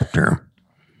chapter.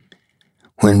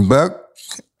 When Buck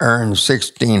earned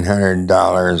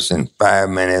 $1,600 in 5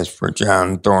 minutes for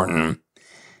John Thornton,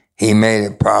 he made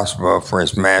it possible for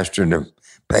his master to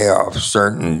pay off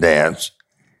certain debts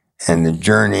and the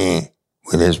journey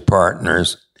with his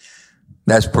partners.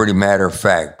 That's pretty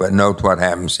matter-of-fact, but note what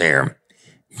happens here.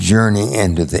 Journey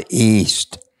into the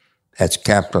East, that's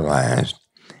capitalized,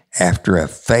 after a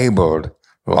fabled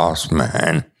lost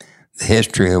mine, the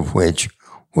history of which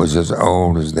was as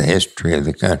old as the history of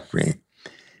the country.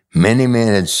 Many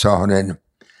men had sought it,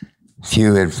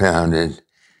 few had found it,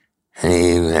 and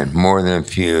even more than a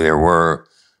few there were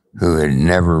who had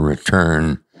never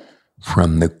returned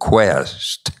from the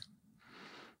quest.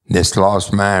 This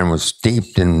lost mine was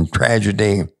steeped in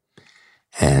tragedy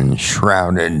and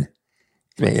shrouded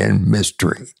in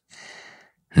mystery.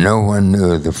 No one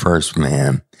knew of the first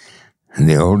man, and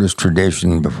the oldest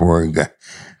tradition before he got...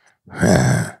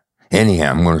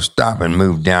 anyhow, I'm going to stop and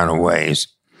move down a ways.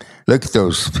 Look at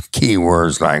those key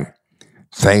words like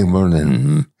fabled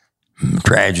and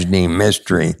tragedy,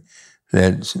 mystery,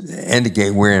 that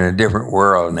indicate we're in a different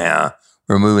world now.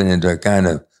 We're moving into a kind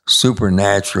of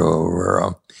supernatural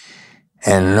world.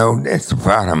 And note at the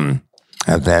bottom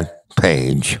of that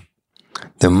page,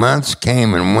 the months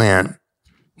came and went,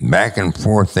 back and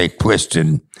forth they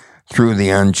twisted through the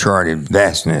uncharted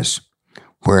vastness,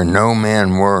 where no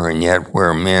men were and yet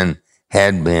where men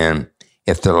had been,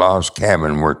 if the lost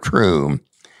cabin were true.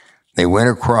 They went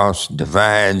across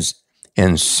divides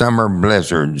in summer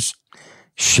blizzards,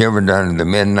 shivered under the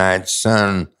midnight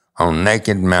sun on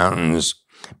naked mountains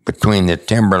between the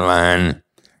timberline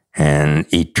and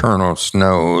eternal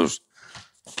snows,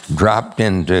 dropped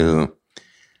into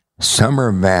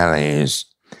summer valleys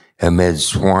amid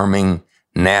swarming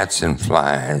gnats and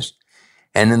flies,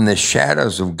 and in the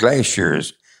shadows of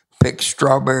glaciers picked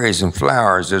strawberries and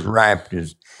flowers as ripe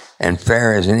as and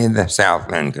fair as any the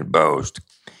Southland could boast.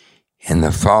 In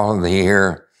the fall of the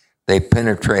year, they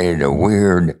penetrated a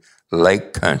weird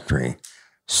lake country,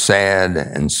 sad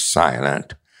and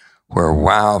silent, where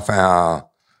wildfowl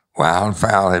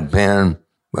had been,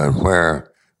 but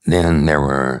where then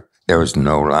there was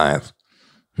no life,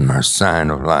 nor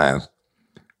sign of life,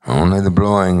 only the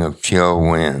blowing of chill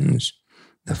winds,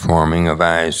 the forming of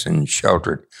ice in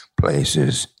sheltered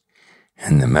places,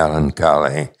 and the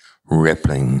melancholy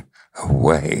rippling of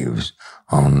waves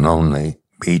on lonely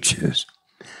beaches.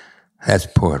 That's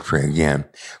poetry again.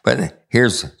 But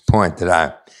here's the point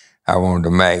that I wanted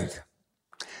to make.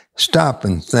 Stop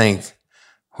and think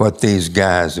what these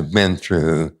guys have been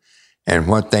through and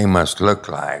what they must look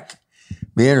like.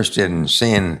 Be interested in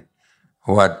seeing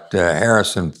what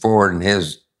Harrison Ford and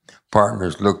his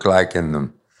partners look like in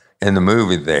the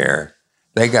movie there.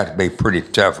 They got to be pretty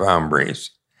tough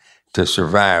hombres to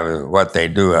survive what they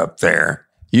do up there.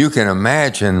 You can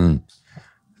imagine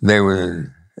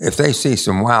if they see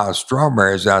some wild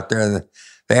strawberries out there,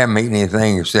 they haven't eaten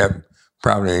anything except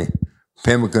probably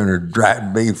pemmican or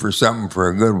dried beef or something for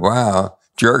a good while,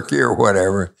 jerky or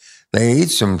whatever. They eat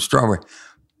some strawberry,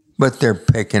 but they're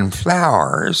picking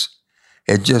flowers.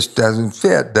 It just doesn't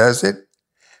fit, does it?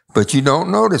 But you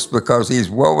don't notice because he's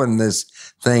woven this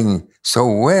thing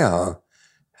so well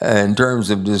in terms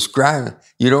of describing.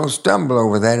 You don't stumble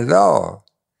over that at all.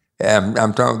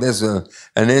 I'm talking, this is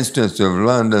an instance of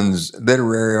London's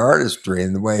literary artistry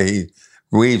in the way he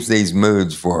weaves these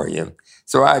moods for you.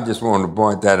 So I just wanted to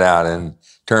point that out in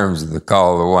terms of the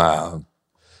Call of the Wild.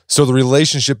 So the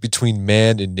relationship between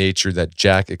man and nature that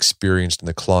Jack experienced in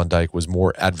the Klondike was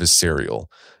more adversarial,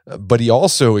 but he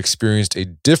also experienced a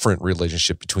different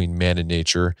relationship between man and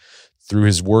nature through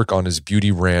his work on his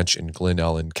beauty ranch in Glen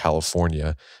Ellen,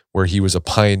 California, where he was a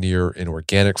pioneer in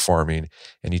organic farming,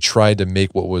 and he tried to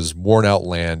make what was worn out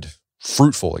land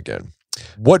fruitful again.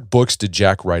 What books did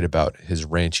Jack write about his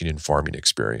ranching and farming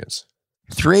experience?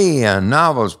 3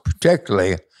 novels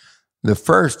particularly. The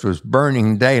first was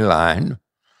Burning Daylight,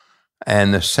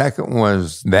 and the second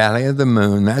was Valley of the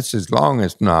Moon. That's his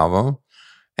longest novel.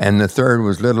 And the third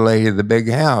was Little Lady of the Big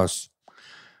House.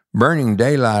 Burning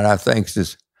Daylight, I think, is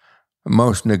his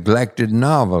most neglected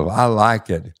novel. I like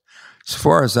it. As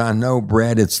far as I know,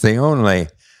 Brett, it's the only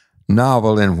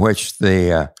novel in which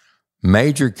the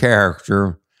major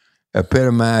character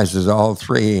epitomizes all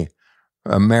 3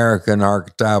 American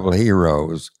archetypal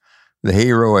heroes. The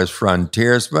hero is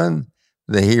frontiersman,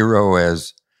 the hero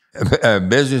is a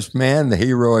businessman, the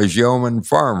hero is yeoman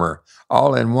farmer,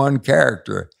 all in one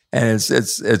character. And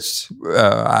it's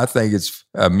I think it's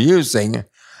amusing.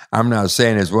 I'm not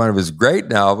saying it's one of his great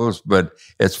novels, but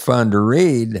it's fun to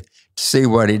read, to see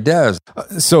what he does.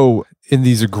 So in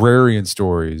these agrarian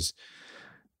stories,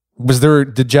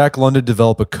 did Jack London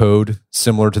develop a code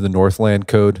similar to the Northland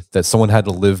Code that someone had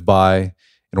to live by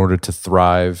in order to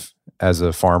thrive as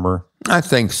a farmer? I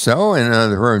think so. In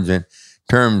other words, in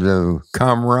terms of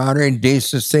camaraderie,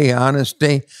 decency,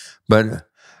 honesty, but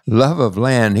love of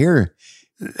land. Here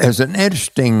is an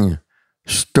interesting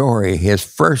story. His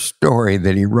first story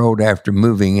that he wrote after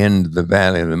moving into the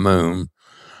Valley of the Moon,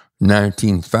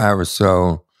 1905 or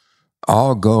so,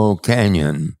 All Gold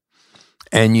Canyon.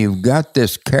 And you've got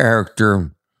this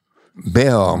character,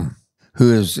 Bill,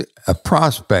 who is a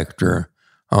prospector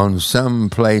on some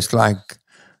place like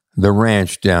the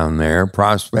ranch down there,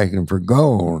 prospecting for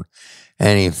gold.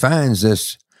 And he finds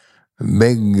this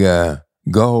big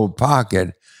gold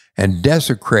pocket and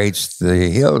desecrates the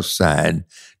hillside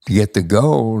to get the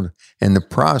gold. In the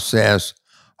process,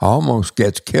 almost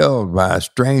gets killed by a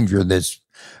stranger that's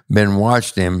been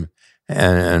watching him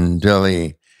until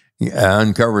he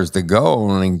uncovers the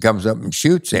gold and he comes up and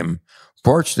shoots him.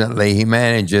 Fortunately, he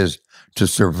manages to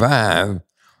survive,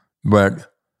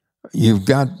 but you've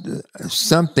got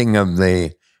something of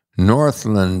the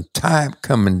Northland type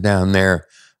coming down there,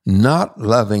 not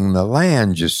loving the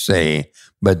land, you see,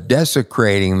 but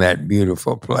desecrating that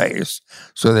beautiful place.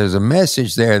 So there's a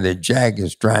message there that Jack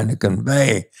is trying to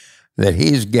convey, that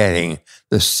he's getting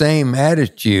the same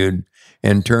attitude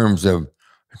in terms of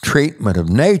treatment of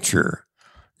nature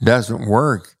doesn't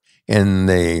work in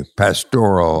the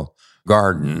pastoral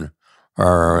garden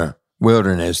or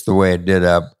wilderness the way it did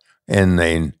up in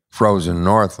the frozen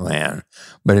Northland.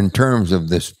 But in terms of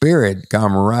the spirit,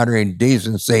 camaraderie,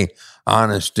 decency,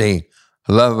 honesty,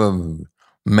 love of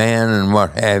man and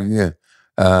what have you,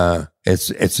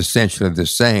 it's essentially the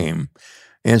same.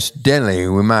 Incidentally,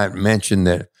 we might mention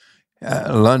that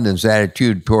London's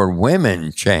attitude toward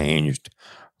women changed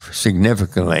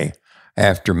significantly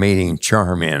after meeting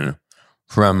Charmian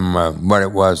from what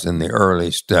it was in the early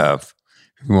stuff.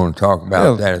 If you want to talk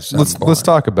about that at some point. Let's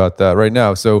talk about that right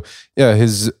now. So, yeah,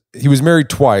 he was married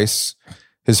twice.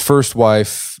 His first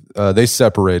wife, they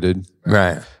separated.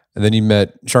 Right. And then he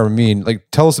met Charmian. Like,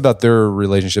 tell us about their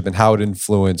relationship and how it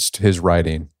influenced his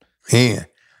writing. He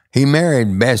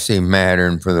married Bessie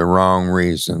Mattern for the wrong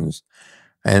reasons.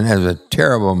 And that's a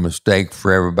terrible mistake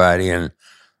for everybody. And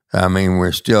I mean,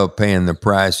 we're still paying the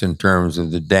price in terms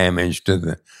of the damage to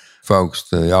the folks,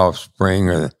 to the offspring,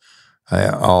 or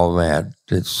all that.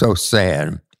 It's so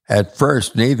sad. At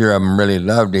first, neither of them really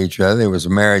loved each other. It was a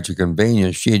marriage of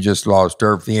convenience. She just lost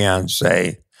her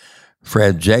fiancé,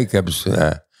 Fred Jacobs,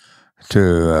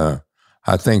 to,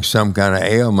 I think, some kind of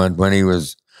ailment when he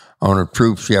was on a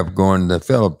troop ship going to the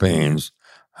Philippines.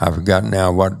 I forgot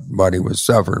now what he was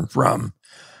suffering from.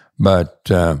 But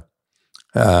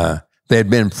they'd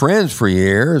been friends for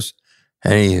years,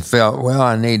 and he felt, well,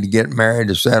 I need to get married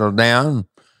to settle down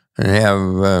and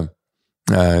have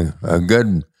a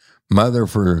good mother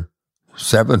for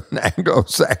 7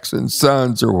 Anglo-Saxon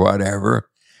sons or whatever.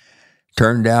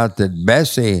 Turned out that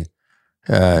Bessie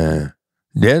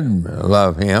did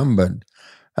love him, but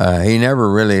he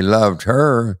never really loved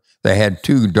her. They had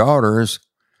 2 daughters.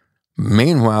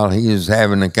 Meanwhile, he was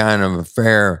having a kind of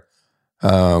affair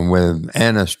with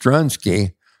Anna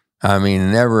Strunsky. I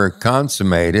mean, never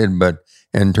consummated, but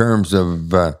in terms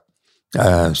of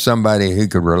somebody he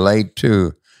could relate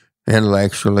to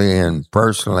intellectually and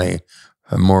personally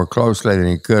more closely than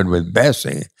he could with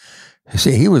Bessie.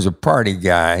 See, he was a party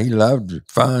guy. He loved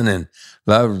fun and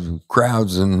loved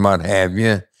crowds and what have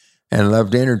you, and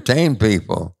loved to entertain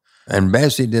people. And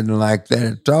Bessie didn't like that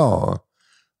at all.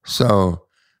 So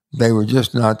they were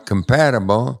just not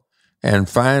compatible. And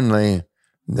finally,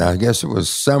 I guess it was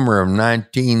summer of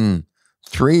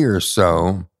 1903 or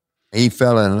so, he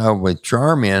fell in love with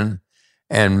Charmian,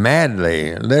 and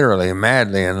madly, literally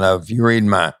madly in love. If you read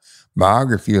my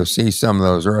biography, you'll see some of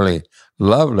those early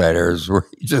love letters where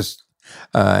he just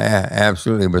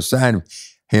absolutely beside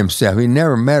himself. He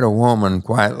never met a woman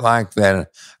quite like that.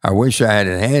 I wish I had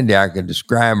it handy. I could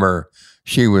describe her.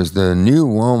 She was the new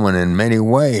woman in many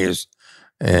ways.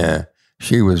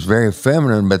 She was very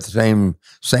feminine, but at the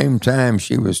same time,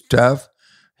 she was tough.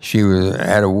 She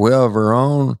had a will of her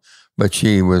own, but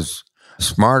she was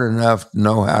smart enough to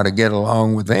know how to get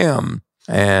along with him.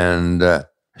 And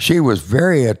she was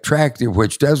very attractive,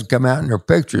 which doesn't come out in her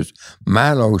pictures.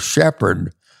 Milo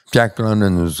Shepherd, Jack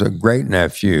London's great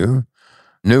nephew,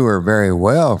 knew her very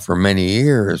well for many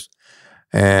years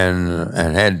and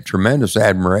had tremendous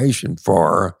admiration for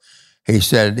her. He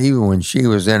said even when she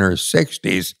was in her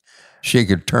 60s, she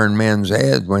could turn men's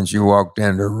heads when she walked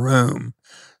into a room.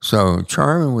 So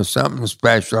Charmian was something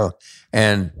special.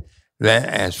 And that,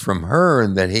 as from her,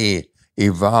 that he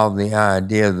evolved the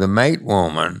idea of the mate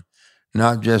woman,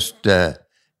 not just in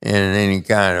any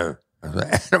kind of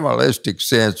animalistic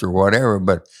sense or whatever,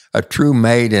 but a true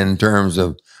mate in terms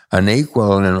of an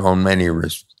equal in many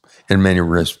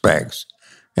respects.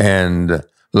 And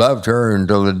loved her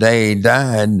until the day he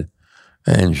died,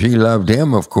 and she loved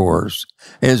him, of course.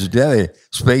 Incidentally,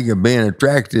 speaking of being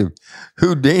attractive,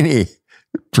 Houdini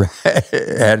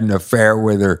had an affair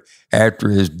with her after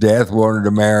his death, wanted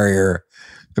to marry her,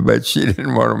 but she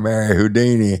didn't want to marry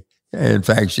Houdini. In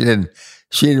fact, she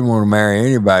didn't want to marry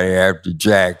anybody after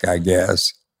Jack, I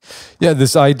guess. Yeah,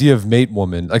 this idea of mate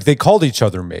woman, like they called each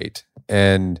other mate.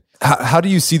 And how do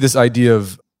you see this idea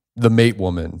of the mate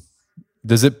woman?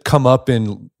 Does it come up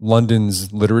in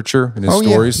London's literature, in his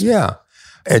stories? Yeah.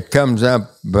 It comes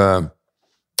up,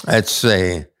 let's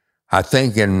say, I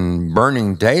think in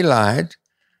Burning Daylight,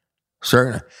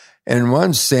 certainly. In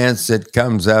one sense, it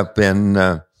comes up in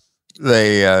the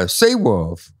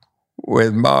Seawolf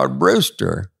with Maud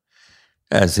Brewster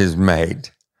as his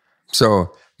mate.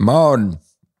 So Maud,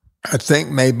 I think,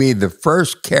 may be the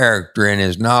first character in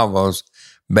his novels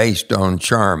based on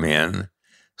Charmian.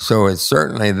 So it's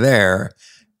certainly there.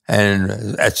 And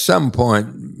at some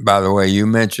point, by the way, you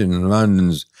mentioned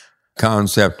London's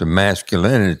concept of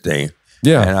masculinity.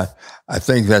 Yeah. And I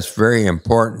think that's very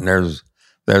important. There's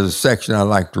a section I'd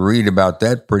like to read about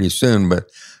that pretty soon, but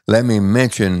let me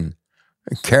mention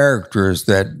characters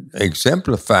that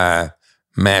exemplify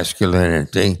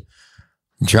masculinity.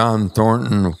 John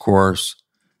Thornton, of course,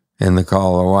 in The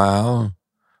Call of the Wild,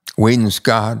 Whedon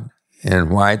Scott in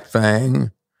White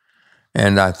Fang,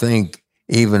 and I think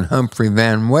even Humphrey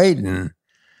Van Weyden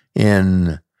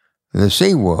in The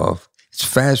Seawolf. It's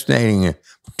fascinating,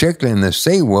 particularly in The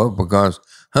Seawolf, because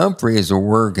Humphrey is a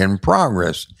work in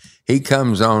progress. He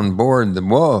comes on board the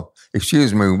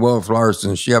Wolf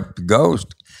Larsen's ship, the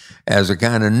Ghost, as a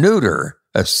kind of neuter,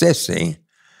 a sissy,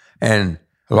 and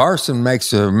Larsen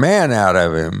makes a man out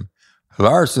of him.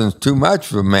 Larsen's too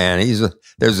much of a man.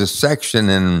 There's a section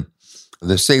in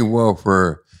The Seawolf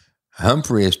where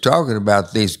Humphrey is talking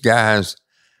about these guys.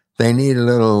 They need a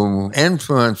little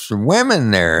influence from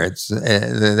women there. It's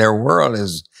their world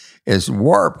is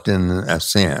warped in a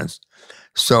sense.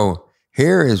 So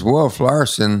here is Wolf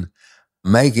Larsen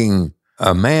making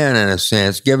a man in a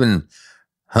sense, giving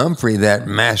Humphrey that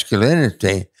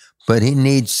masculinity, but he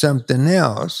needs something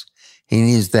else. He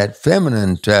needs that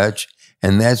feminine touch,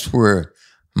 and that's where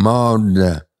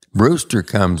Maud Brewster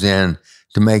comes in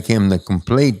to make him the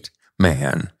complete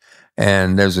man.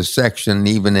 And there's a section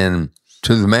even in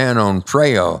To the Man on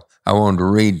Trail I wanted to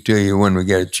read to you when we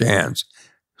get a chance.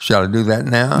 Shall I do that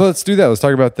now? Well, let's do that. Let's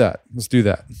talk about that. Let's do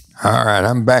that. All right.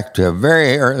 I'm back to a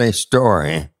very early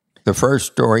story. The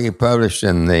first story he published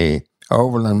in the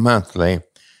Overland Monthly,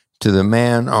 To the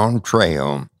Man on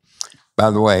Trail. By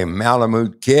the way,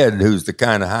 Malamute Kid, who's the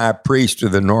kind of high priest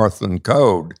of the Northland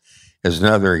Code, is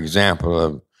another example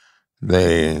of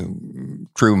the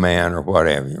true man or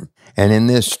whatever. And in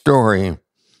this story,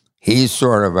 he's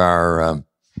sort of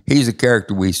he's a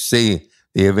character we see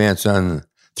the events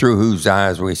through whose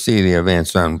eyes we see the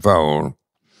events unfold.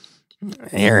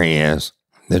 Here he is.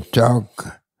 The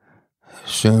talk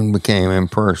soon became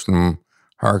impersonal,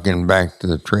 harking back to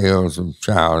the trails of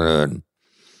childhood.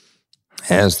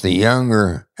 As a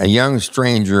young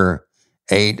stranger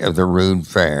ate of the rude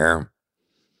fare.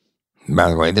 By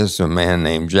the way, this is a man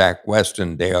named Jack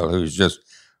Westendale who's just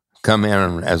come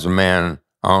in as a man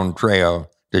on trail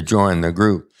to join the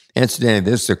group.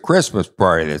 Incidentally, this is a Christmas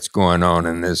party that's going on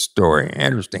in this story.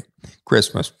 Interesting.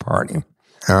 Christmas party.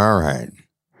 All right.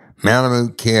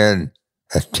 Malamute Kid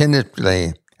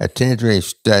attentively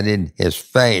studied his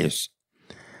face,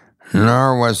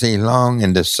 nor was he long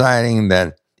in deciding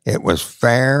that it was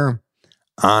fair,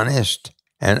 honest,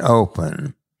 and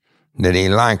open, that he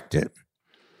liked it.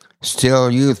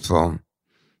 Still youthful,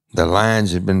 the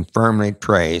lines had been firmly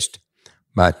traced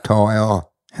by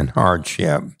toil and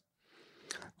hardship.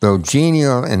 Though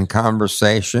genial in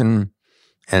conversation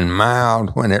and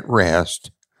mild when at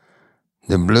rest,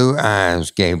 the blue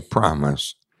eyes gave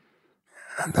promise,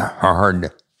 the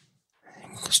hard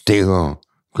steel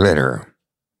glitter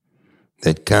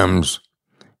that comes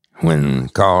when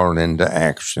called into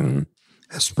action,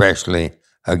 especially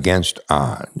against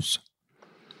odds.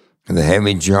 The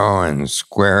heavy jaw and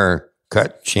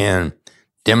square-cut chin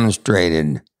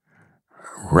demonstrated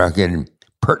rugged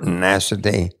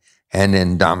pertinacity and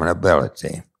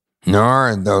indomitability.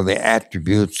 Nor, though the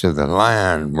attributes of the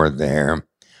lion were there,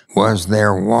 was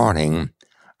there wanting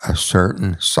a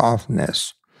certain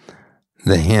softness,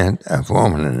 the hint of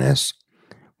womanliness,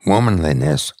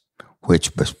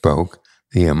 which bespoke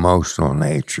the emotional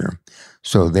nature.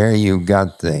 So there you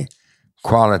got the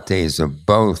qualities of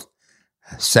both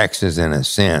sexes in a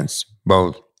sense,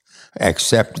 both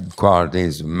accepted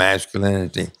qualities of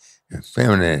masculinity and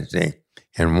femininity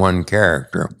in one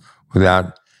character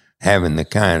without having the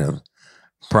kind of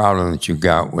problem that you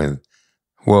got with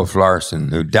Wolf Larson,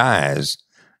 who dies,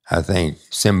 I think,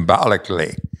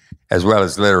 symbolically as well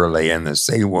as literally in the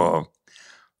Sea Wolf.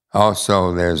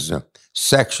 Also, there's a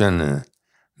section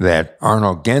that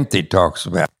Arnold Genthy talks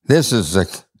about. This is a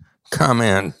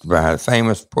comment by a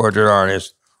famous portrait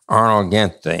artist, Arnold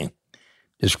Genthy,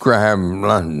 described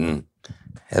London,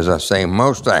 as I say,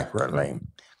 most accurately.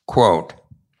 Quote,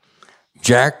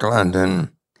 Jack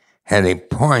London had a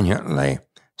poignantly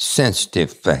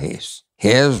sensitive face.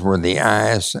 His were the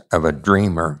eyes of a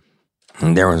dreamer,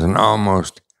 and there was an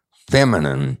almost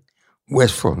feminine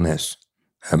wistfulness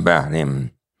about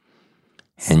him.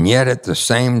 And yet at the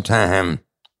same time,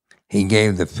 he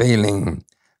gave the feeling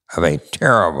of a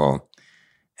terrible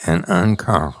and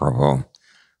unconquerable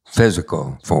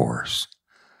physical force.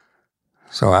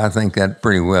 So I think that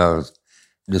pretty well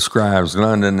describes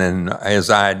London and his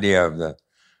idea of the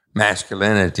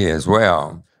masculinity as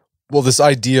well. Well, this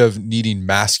idea of needing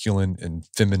masculine and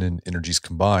feminine energies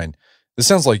combined, this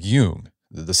sounds like Jung,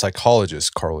 the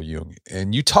psychologist Carl Jung.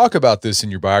 And you talk about this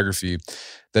in your biography,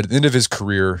 that at the end of his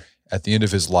career, at the end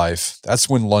of his life, that's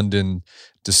when London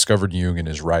discovered Jung in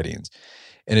his writings.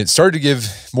 And it started to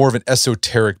give more of an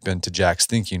esoteric bent to Jack's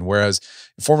thinking, whereas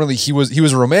formerly he was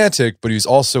a romantic, but he was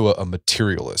also a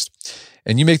materialist.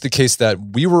 And you make the case that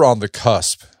we were on the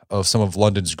cusp of some of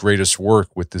London's greatest work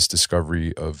with this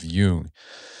discovery of Jung.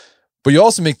 But you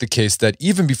also make the case that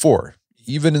even before,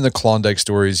 even in the Klondike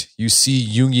stories, you see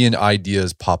Jungian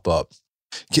ideas pop up.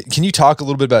 Can you talk a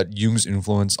little bit about Jung's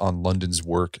influence on London's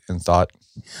work and thought?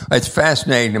 It's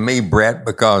fascinating to me, Brett,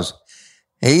 because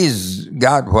he's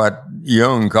got what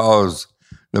Jung calls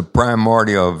the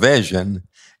primordial vision,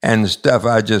 and the stuff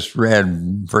I just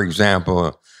read, for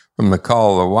example, from The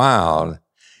Call of the Wild,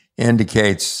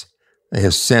 indicates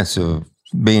his sense of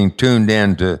being tuned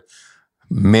into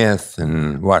myth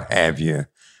and what have you,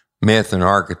 myth and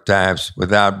archetypes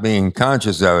without being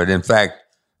conscious of it. In fact,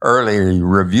 early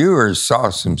reviewers saw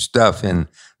some stuff in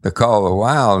The Call of the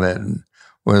Wild that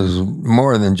was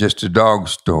more than just a dog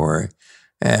story.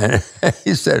 And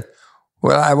he said,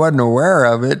 well, I wasn't aware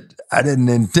of it. I didn't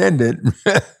intend it.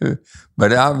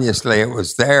 But obviously it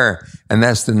was there. And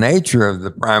that's the nature of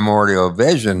the primordial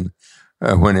vision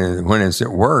when it's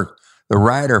at work. The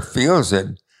writer feels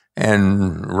it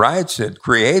and writes it,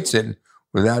 creates it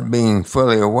without being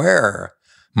fully aware.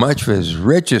 Much of his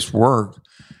richest work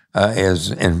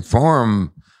is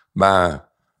informed by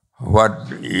what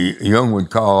Jung would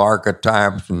call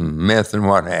archetypes and myth and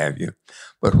what have you.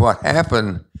 But what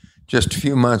happened just a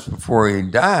few months before he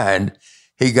died,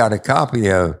 he got a copy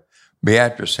of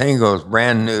Beatrice Hengel's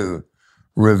brand new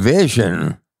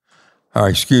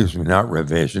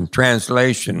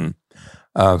translation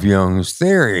of Jung's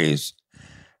theories.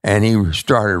 And he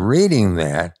started reading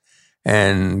that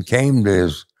and came to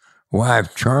his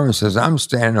wife, Charmy, says, I'm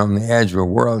standing on the edge of a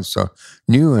world so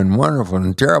new and wonderful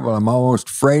and terrible, I'm almost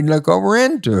afraid to look over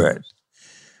into it.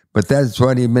 But that's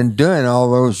what he'd been doing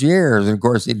all those years. And of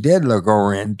course, he did look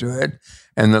over into it.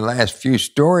 And the last few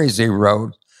stories he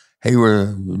wrote, he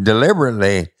was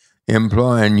deliberately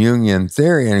employing Jungian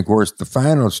theory. And of course, the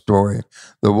final story,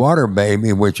 The Water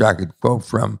Baby, which I could quote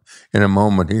from in a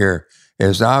moment here,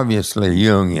 is obviously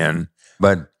Jungian.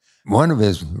 But one of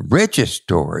his richest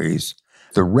stories,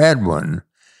 The Red One,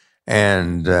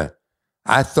 and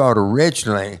I thought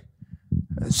originally,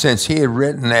 since he had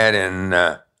written that in,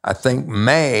 I think,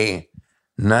 May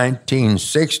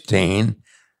 1916,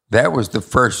 that was the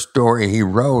first story he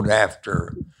wrote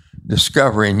after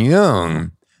discovering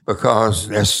Jung, because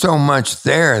there's so much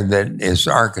there that is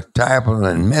archetypal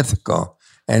and mythical,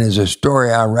 and is a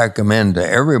story I recommend to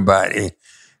everybody.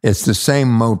 It's the same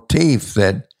motif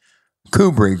that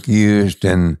Kubrick used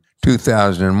in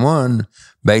 2001,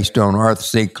 based on Arthur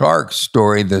C. Clarke's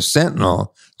story, The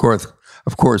Sentinel.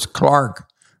 Of course, Clarke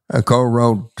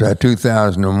co-wrote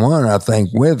 2001, I think,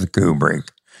 with Kubrick.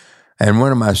 And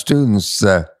one of my students,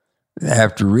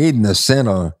 after reading The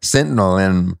Sentinel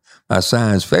in my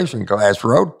science fiction class,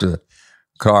 wrote to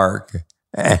Clarke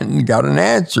and got an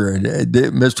answer.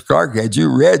 Mr. Clarke, had you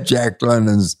read Jack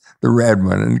London's The Red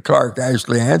One? And Clarke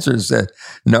actually answered and said,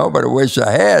 no, but I wish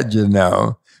I had,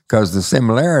 because the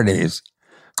similarities.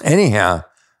 Anyhow,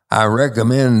 I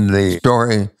recommend the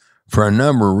story for a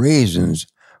number of reasons,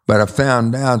 but I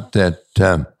found out that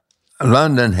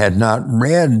London had not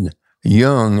read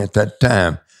Jung at that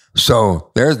time.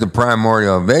 So there's the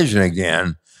primordial vision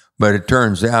again, but it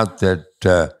turns out that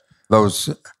those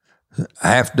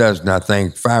half dozen, I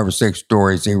think, 5 or 6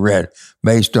 stories he read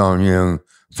based on Jung,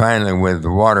 finally with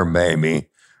The Water Baby,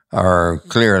 are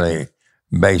clearly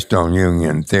based on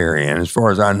Jungian theory. And as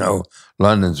far as I know,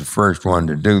 London's the first one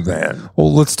to do that.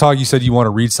 Well, let's talk. You said you want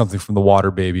to read something from The Water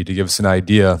Baby to give us an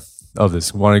idea of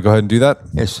this. Want to go ahead and do that?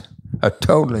 It's a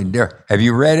totally different. Have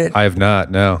you read it? I have not,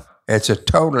 no. It's a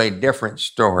totally different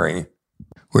story.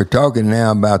 We're talking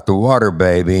now about The Water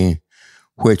Baby,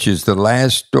 which is the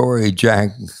last story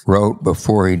Jack wrote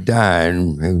before he died.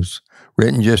 It was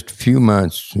written just a few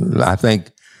months, I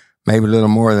think maybe a little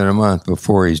more than a month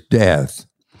before his death.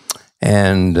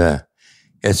 And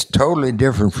it's totally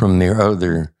different from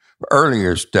the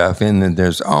earlier stuff in that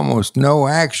there's almost no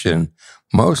action.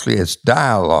 Mostly it's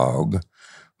dialogue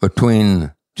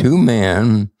between two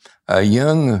men, a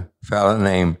young fellow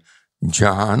named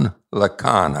John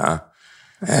Lacana,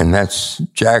 and that's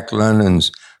Jack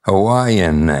London's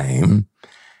Hawaiian name,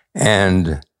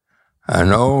 and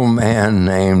an old man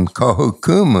named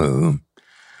Kohukumu,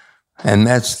 and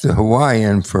that's the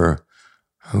Hawaiian for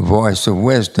voice of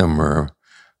wisdom or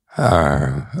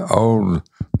old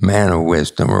man of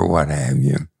wisdom or what have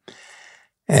you.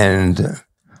 And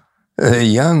the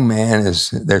young man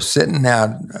they're sitting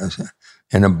out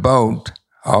in a boat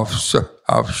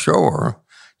offshore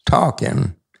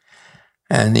talking,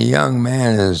 and the young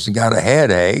man has got a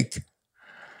headache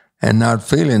and not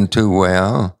feeling too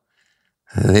well.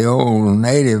 The old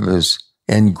native is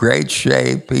in great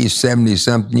shape. He's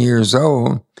 70-something years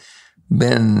old,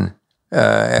 been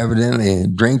evidently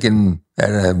drinking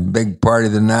at a big party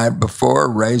the night before,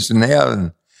 raising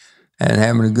hell and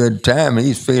having a good time.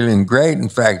 He's feeling great. In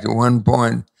fact, at one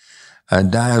point,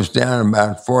 dives down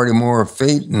about 40 more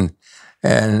feet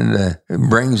and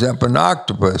brings up an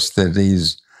octopus that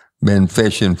he's been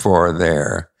fishing for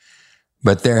there.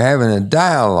 But they're having a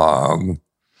dialogue,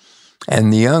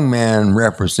 and the young man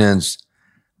represents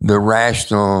the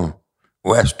rational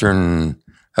Western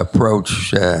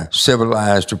approach,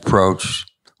 civilized approach,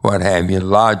 what have you,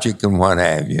 logic and what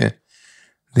have you.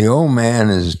 The old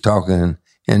man is talking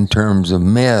in terms of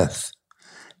myth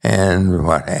and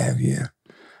what have you.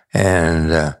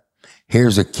 And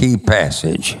here's a key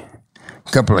passage,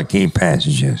 a couple of key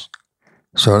passages.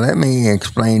 So let me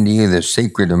explain to you the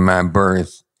secret of my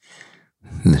birth.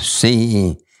 The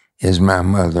sea is my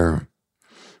mother.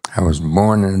 I was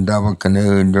born in a double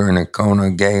canoe during a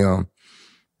Kona gale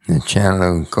in the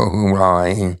channel of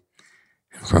Kohurai.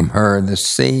 From her, the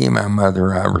sea, my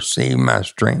mother, I received my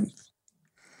strength.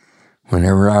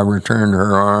 Whenever I return to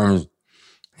her arms,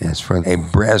 as for a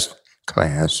breast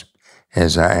clasp,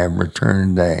 as I have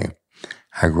returned today,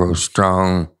 I grow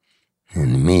strong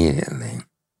and immediately.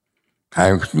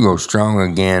 I grow strong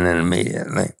again and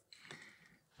immediately.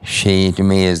 She, to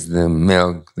me, is the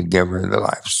milk, the giver of the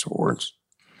life source.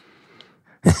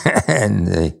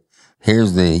 And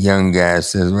here's the young guy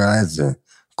says, well, that's a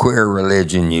queer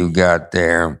religion you got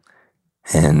there.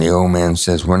 And the old man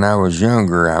says, when I was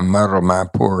younger, I muddled my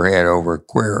poor head over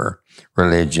queer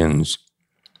religions.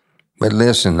 But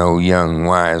listen, O young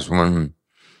wise one,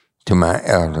 to my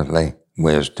elderly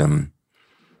wisdom.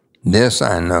 This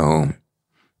I know,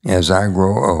 as I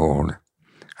grow old,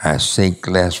 I seek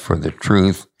less for the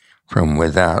truth from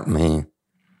without me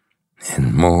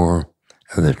and more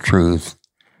of the truth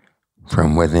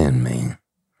from within me.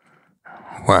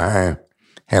 Why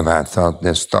have I thought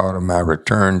this thought of my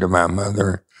return to my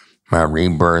mother, my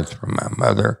rebirth from my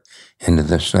mother into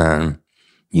the Son?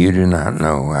 You do not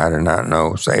know, I do not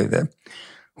know, save that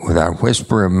without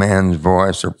whisper of man's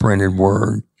voice or printed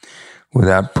word,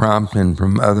 without prompting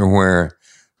from otherwhere,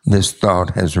 this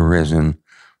thought has arisen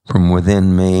from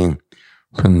within me,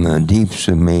 from the deeps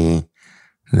of me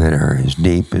that are as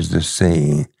deep as the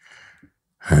sea.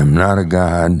 I am not a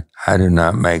God, I do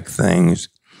not make things,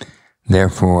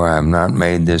 therefore I have not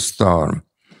made this thought.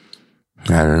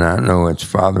 I do not know its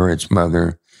father, its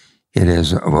mother, it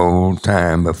is of old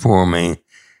time before me,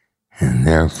 and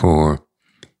therefore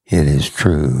it is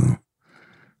true.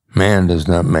 Man does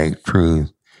not make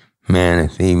truth. Man,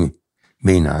 if he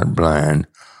be not blind,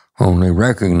 only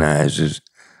recognizes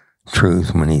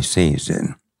truth when he sees it.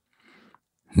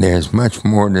 There's much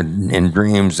more in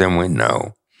dreams than we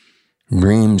know.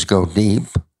 Dreams go deep,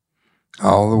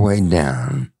 all the way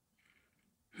down,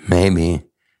 maybe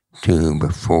to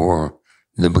before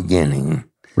the beginning.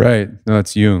 Right. No,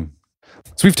 that's Jung.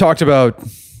 So we've talked about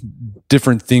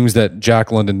different things that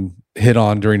Jack London hit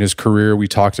on during his career. We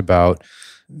talked about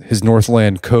his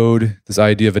Northland Code, this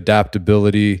idea of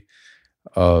adaptability,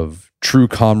 of true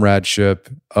comradeship,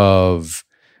 of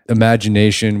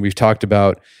imagination. We've talked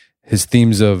about his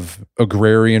themes of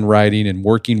agrarian writing and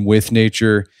working with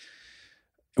nature.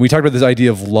 And we talked about this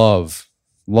idea of love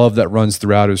that runs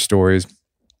throughout his stories.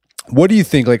 What do you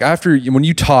think, like after, when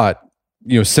you taught,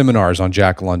 seminars on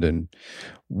Jack London,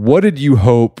 what did you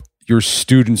hope your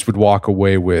students would walk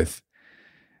away with?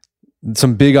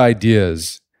 Some big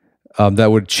ideas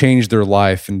that would change their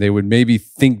life, and they would maybe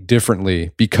think differently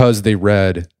because they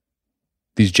read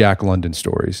these Jack London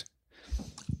stories.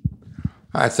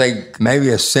 I think maybe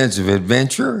a sense of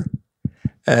adventure.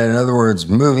 In other words,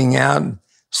 moving out,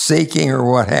 seeking or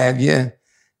what have you.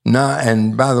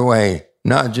 And by the way,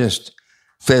 not just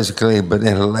physically, but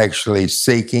intellectually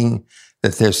seeking,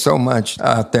 that there's so much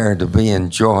out there to be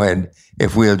enjoyed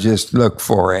if we'll just look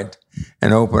for it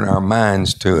and open our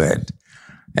minds to it.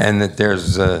 And that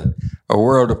there's a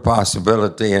world of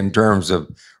possibility in terms of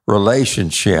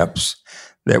relationships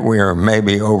that we are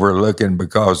maybe overlooking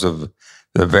because of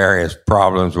the various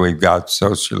problems we've got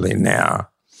socially now.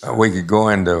 We could go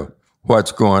into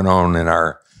what's going on in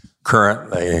our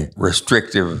currently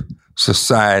restrictive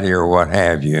society or what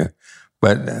have you,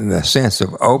 but the sense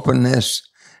of openness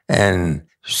and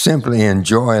simply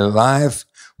enjoy life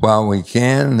while we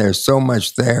can. There's so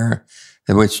much there,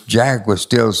 which Jack was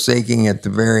still seeking at the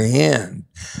very end.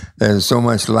 There's so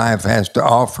much life has to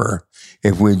offer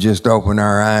if we just open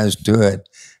our eyes to it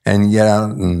and get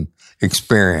out and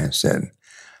experience it.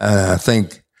 I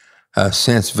think a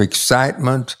sense of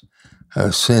excitement,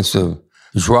 a sense of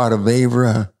joie de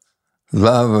vivre,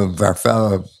 love of our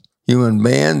fellow human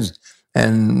beings,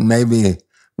 and maybe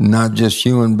not just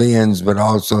human beings, but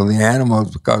also the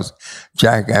animals, because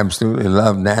Jack absolutely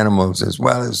loved animals as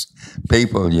well as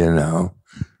people,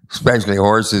 especially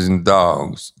horses and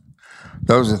dogs.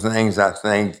 Those are things I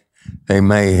think they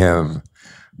may have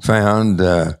found.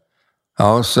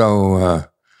 Also,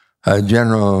 a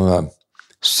general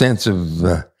sense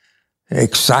of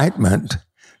excitement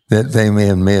that they may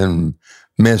have been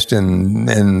missed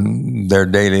in their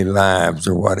daily lives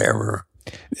or whatever.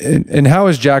 And how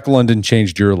has Jack London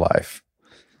changed your life?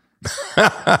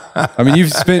 I mean,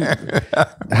 you've spent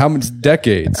how many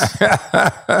decades?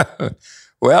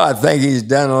 Well, I think he's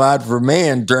done a lot for me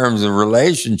in terms of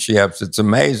relationships. It's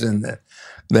amazing that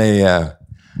the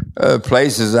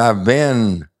places I've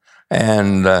been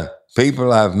and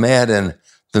people I've met, and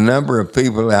the number of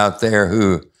people out there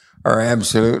who are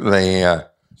absolutely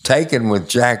taken with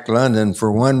Jack London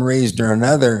for one reason or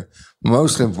another.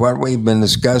 Most of what we've been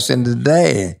discussing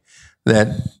today,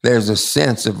 that there's a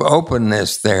sense of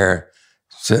openness there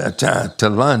to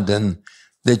London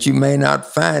that you may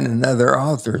not find in other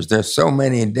authors. There's so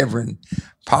many different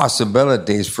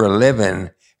possibilities for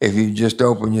living if you just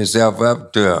open yourself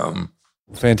up to them.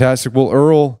 Fantastic. Well,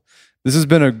 Earl, this has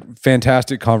been a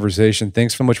fantastic conversation.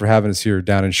 Thanks so much for having us here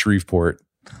down in Shreveport.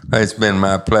 It's been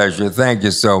my pleasure. Thank you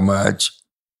so much.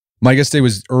 My guest today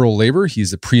was Earl Labor.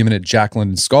 He's a preeminent Jack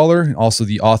London scholar and also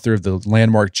the author of the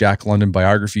landmark Jack London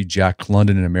biography, Jack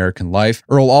London, An American Life.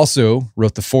 Earl also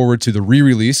wrote the foreword to the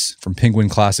re-release from Penguin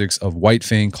Classics of White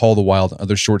Fang, Call the Wild, and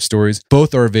other short stories.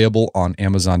 Both are available on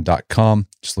Amazon.com.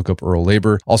 Just look up Earl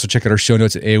Labor. Also check out our show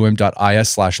notes at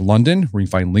aom.is/London, where you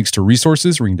can find links to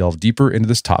resources where you can delve deeper into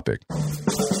this topic.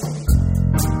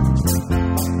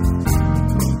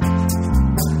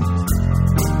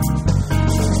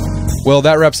 Well,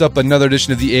 that wraps up another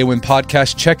edition of the AOM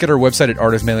podcast. Check out our website at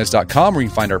artofmanliness.com, where you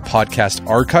can find our podcast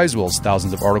archives, as well as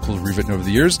thousands of articles we've written over the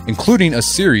years, including a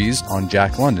series on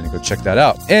Jack London. Go check that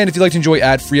out. And if you'd like to enjoy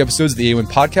ad-free episodes of the AOM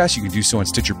podcast, you can do so on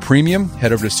Stitcher Premium.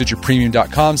 Head over to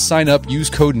StitcherPremium.com, sign up,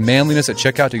 use code manliness at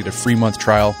checkout to get a free month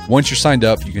trial. Once you're signed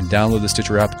up, you can download the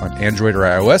Stitcher app on Android or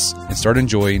iOS and start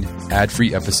enjoying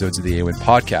ad-free episodes of the AOM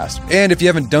podcast. And if you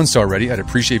haven't done so already, I'd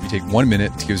appreciate if you take 1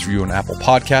 minute to give us a review on Apple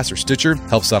Podcasts or Stitcher.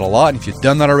 Helps out a lot. And if you've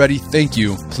done that already, thank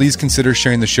you. Please consider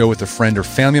sharing the show with a friend or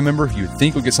family member who you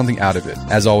think will get something out of it.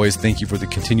 As always, thank you for the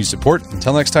continued support.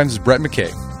 Until next time, this is Brett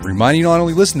McKay, reminding you not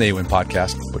only listen to the AOM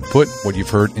podcast, but put what you've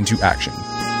heard into action.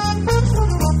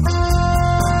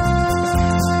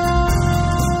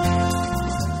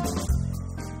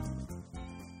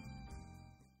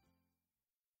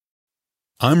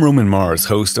 I'm Roman Mars,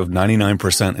 host of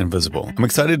 99% Invisible. I'm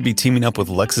excited to be teaming up with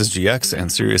Lexus GX and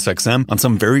SiriusXM on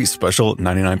some very special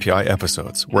 99PI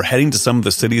episodes. We're heading to some of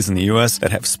the cities in the US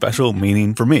that have special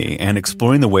meaning for me and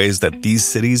exploring the ways that these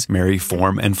cities marry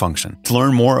form and function. To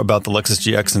learn more about the Lexus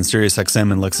GX and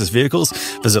SiriusXM and Lexus vehicles,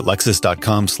 visit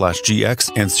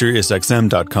lexus.com/GX and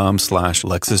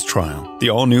SiriusXM.com/Lexus Trial. The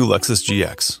all-new Lexus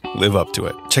GX. Live up to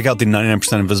it. Check out the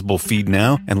 99% Invisible feed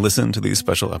now and listen to these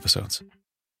special episodes.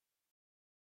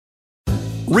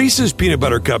 Reese's peanut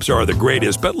butter cups are the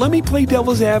greatest, but let me play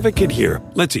devil's advocate here.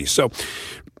 Let's see. So,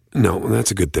 no,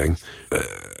 that's a good thing.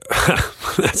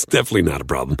 That's definitely not a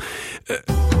problem.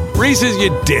 Reese's, you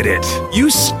did it. You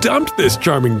stumped this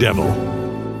charming devil.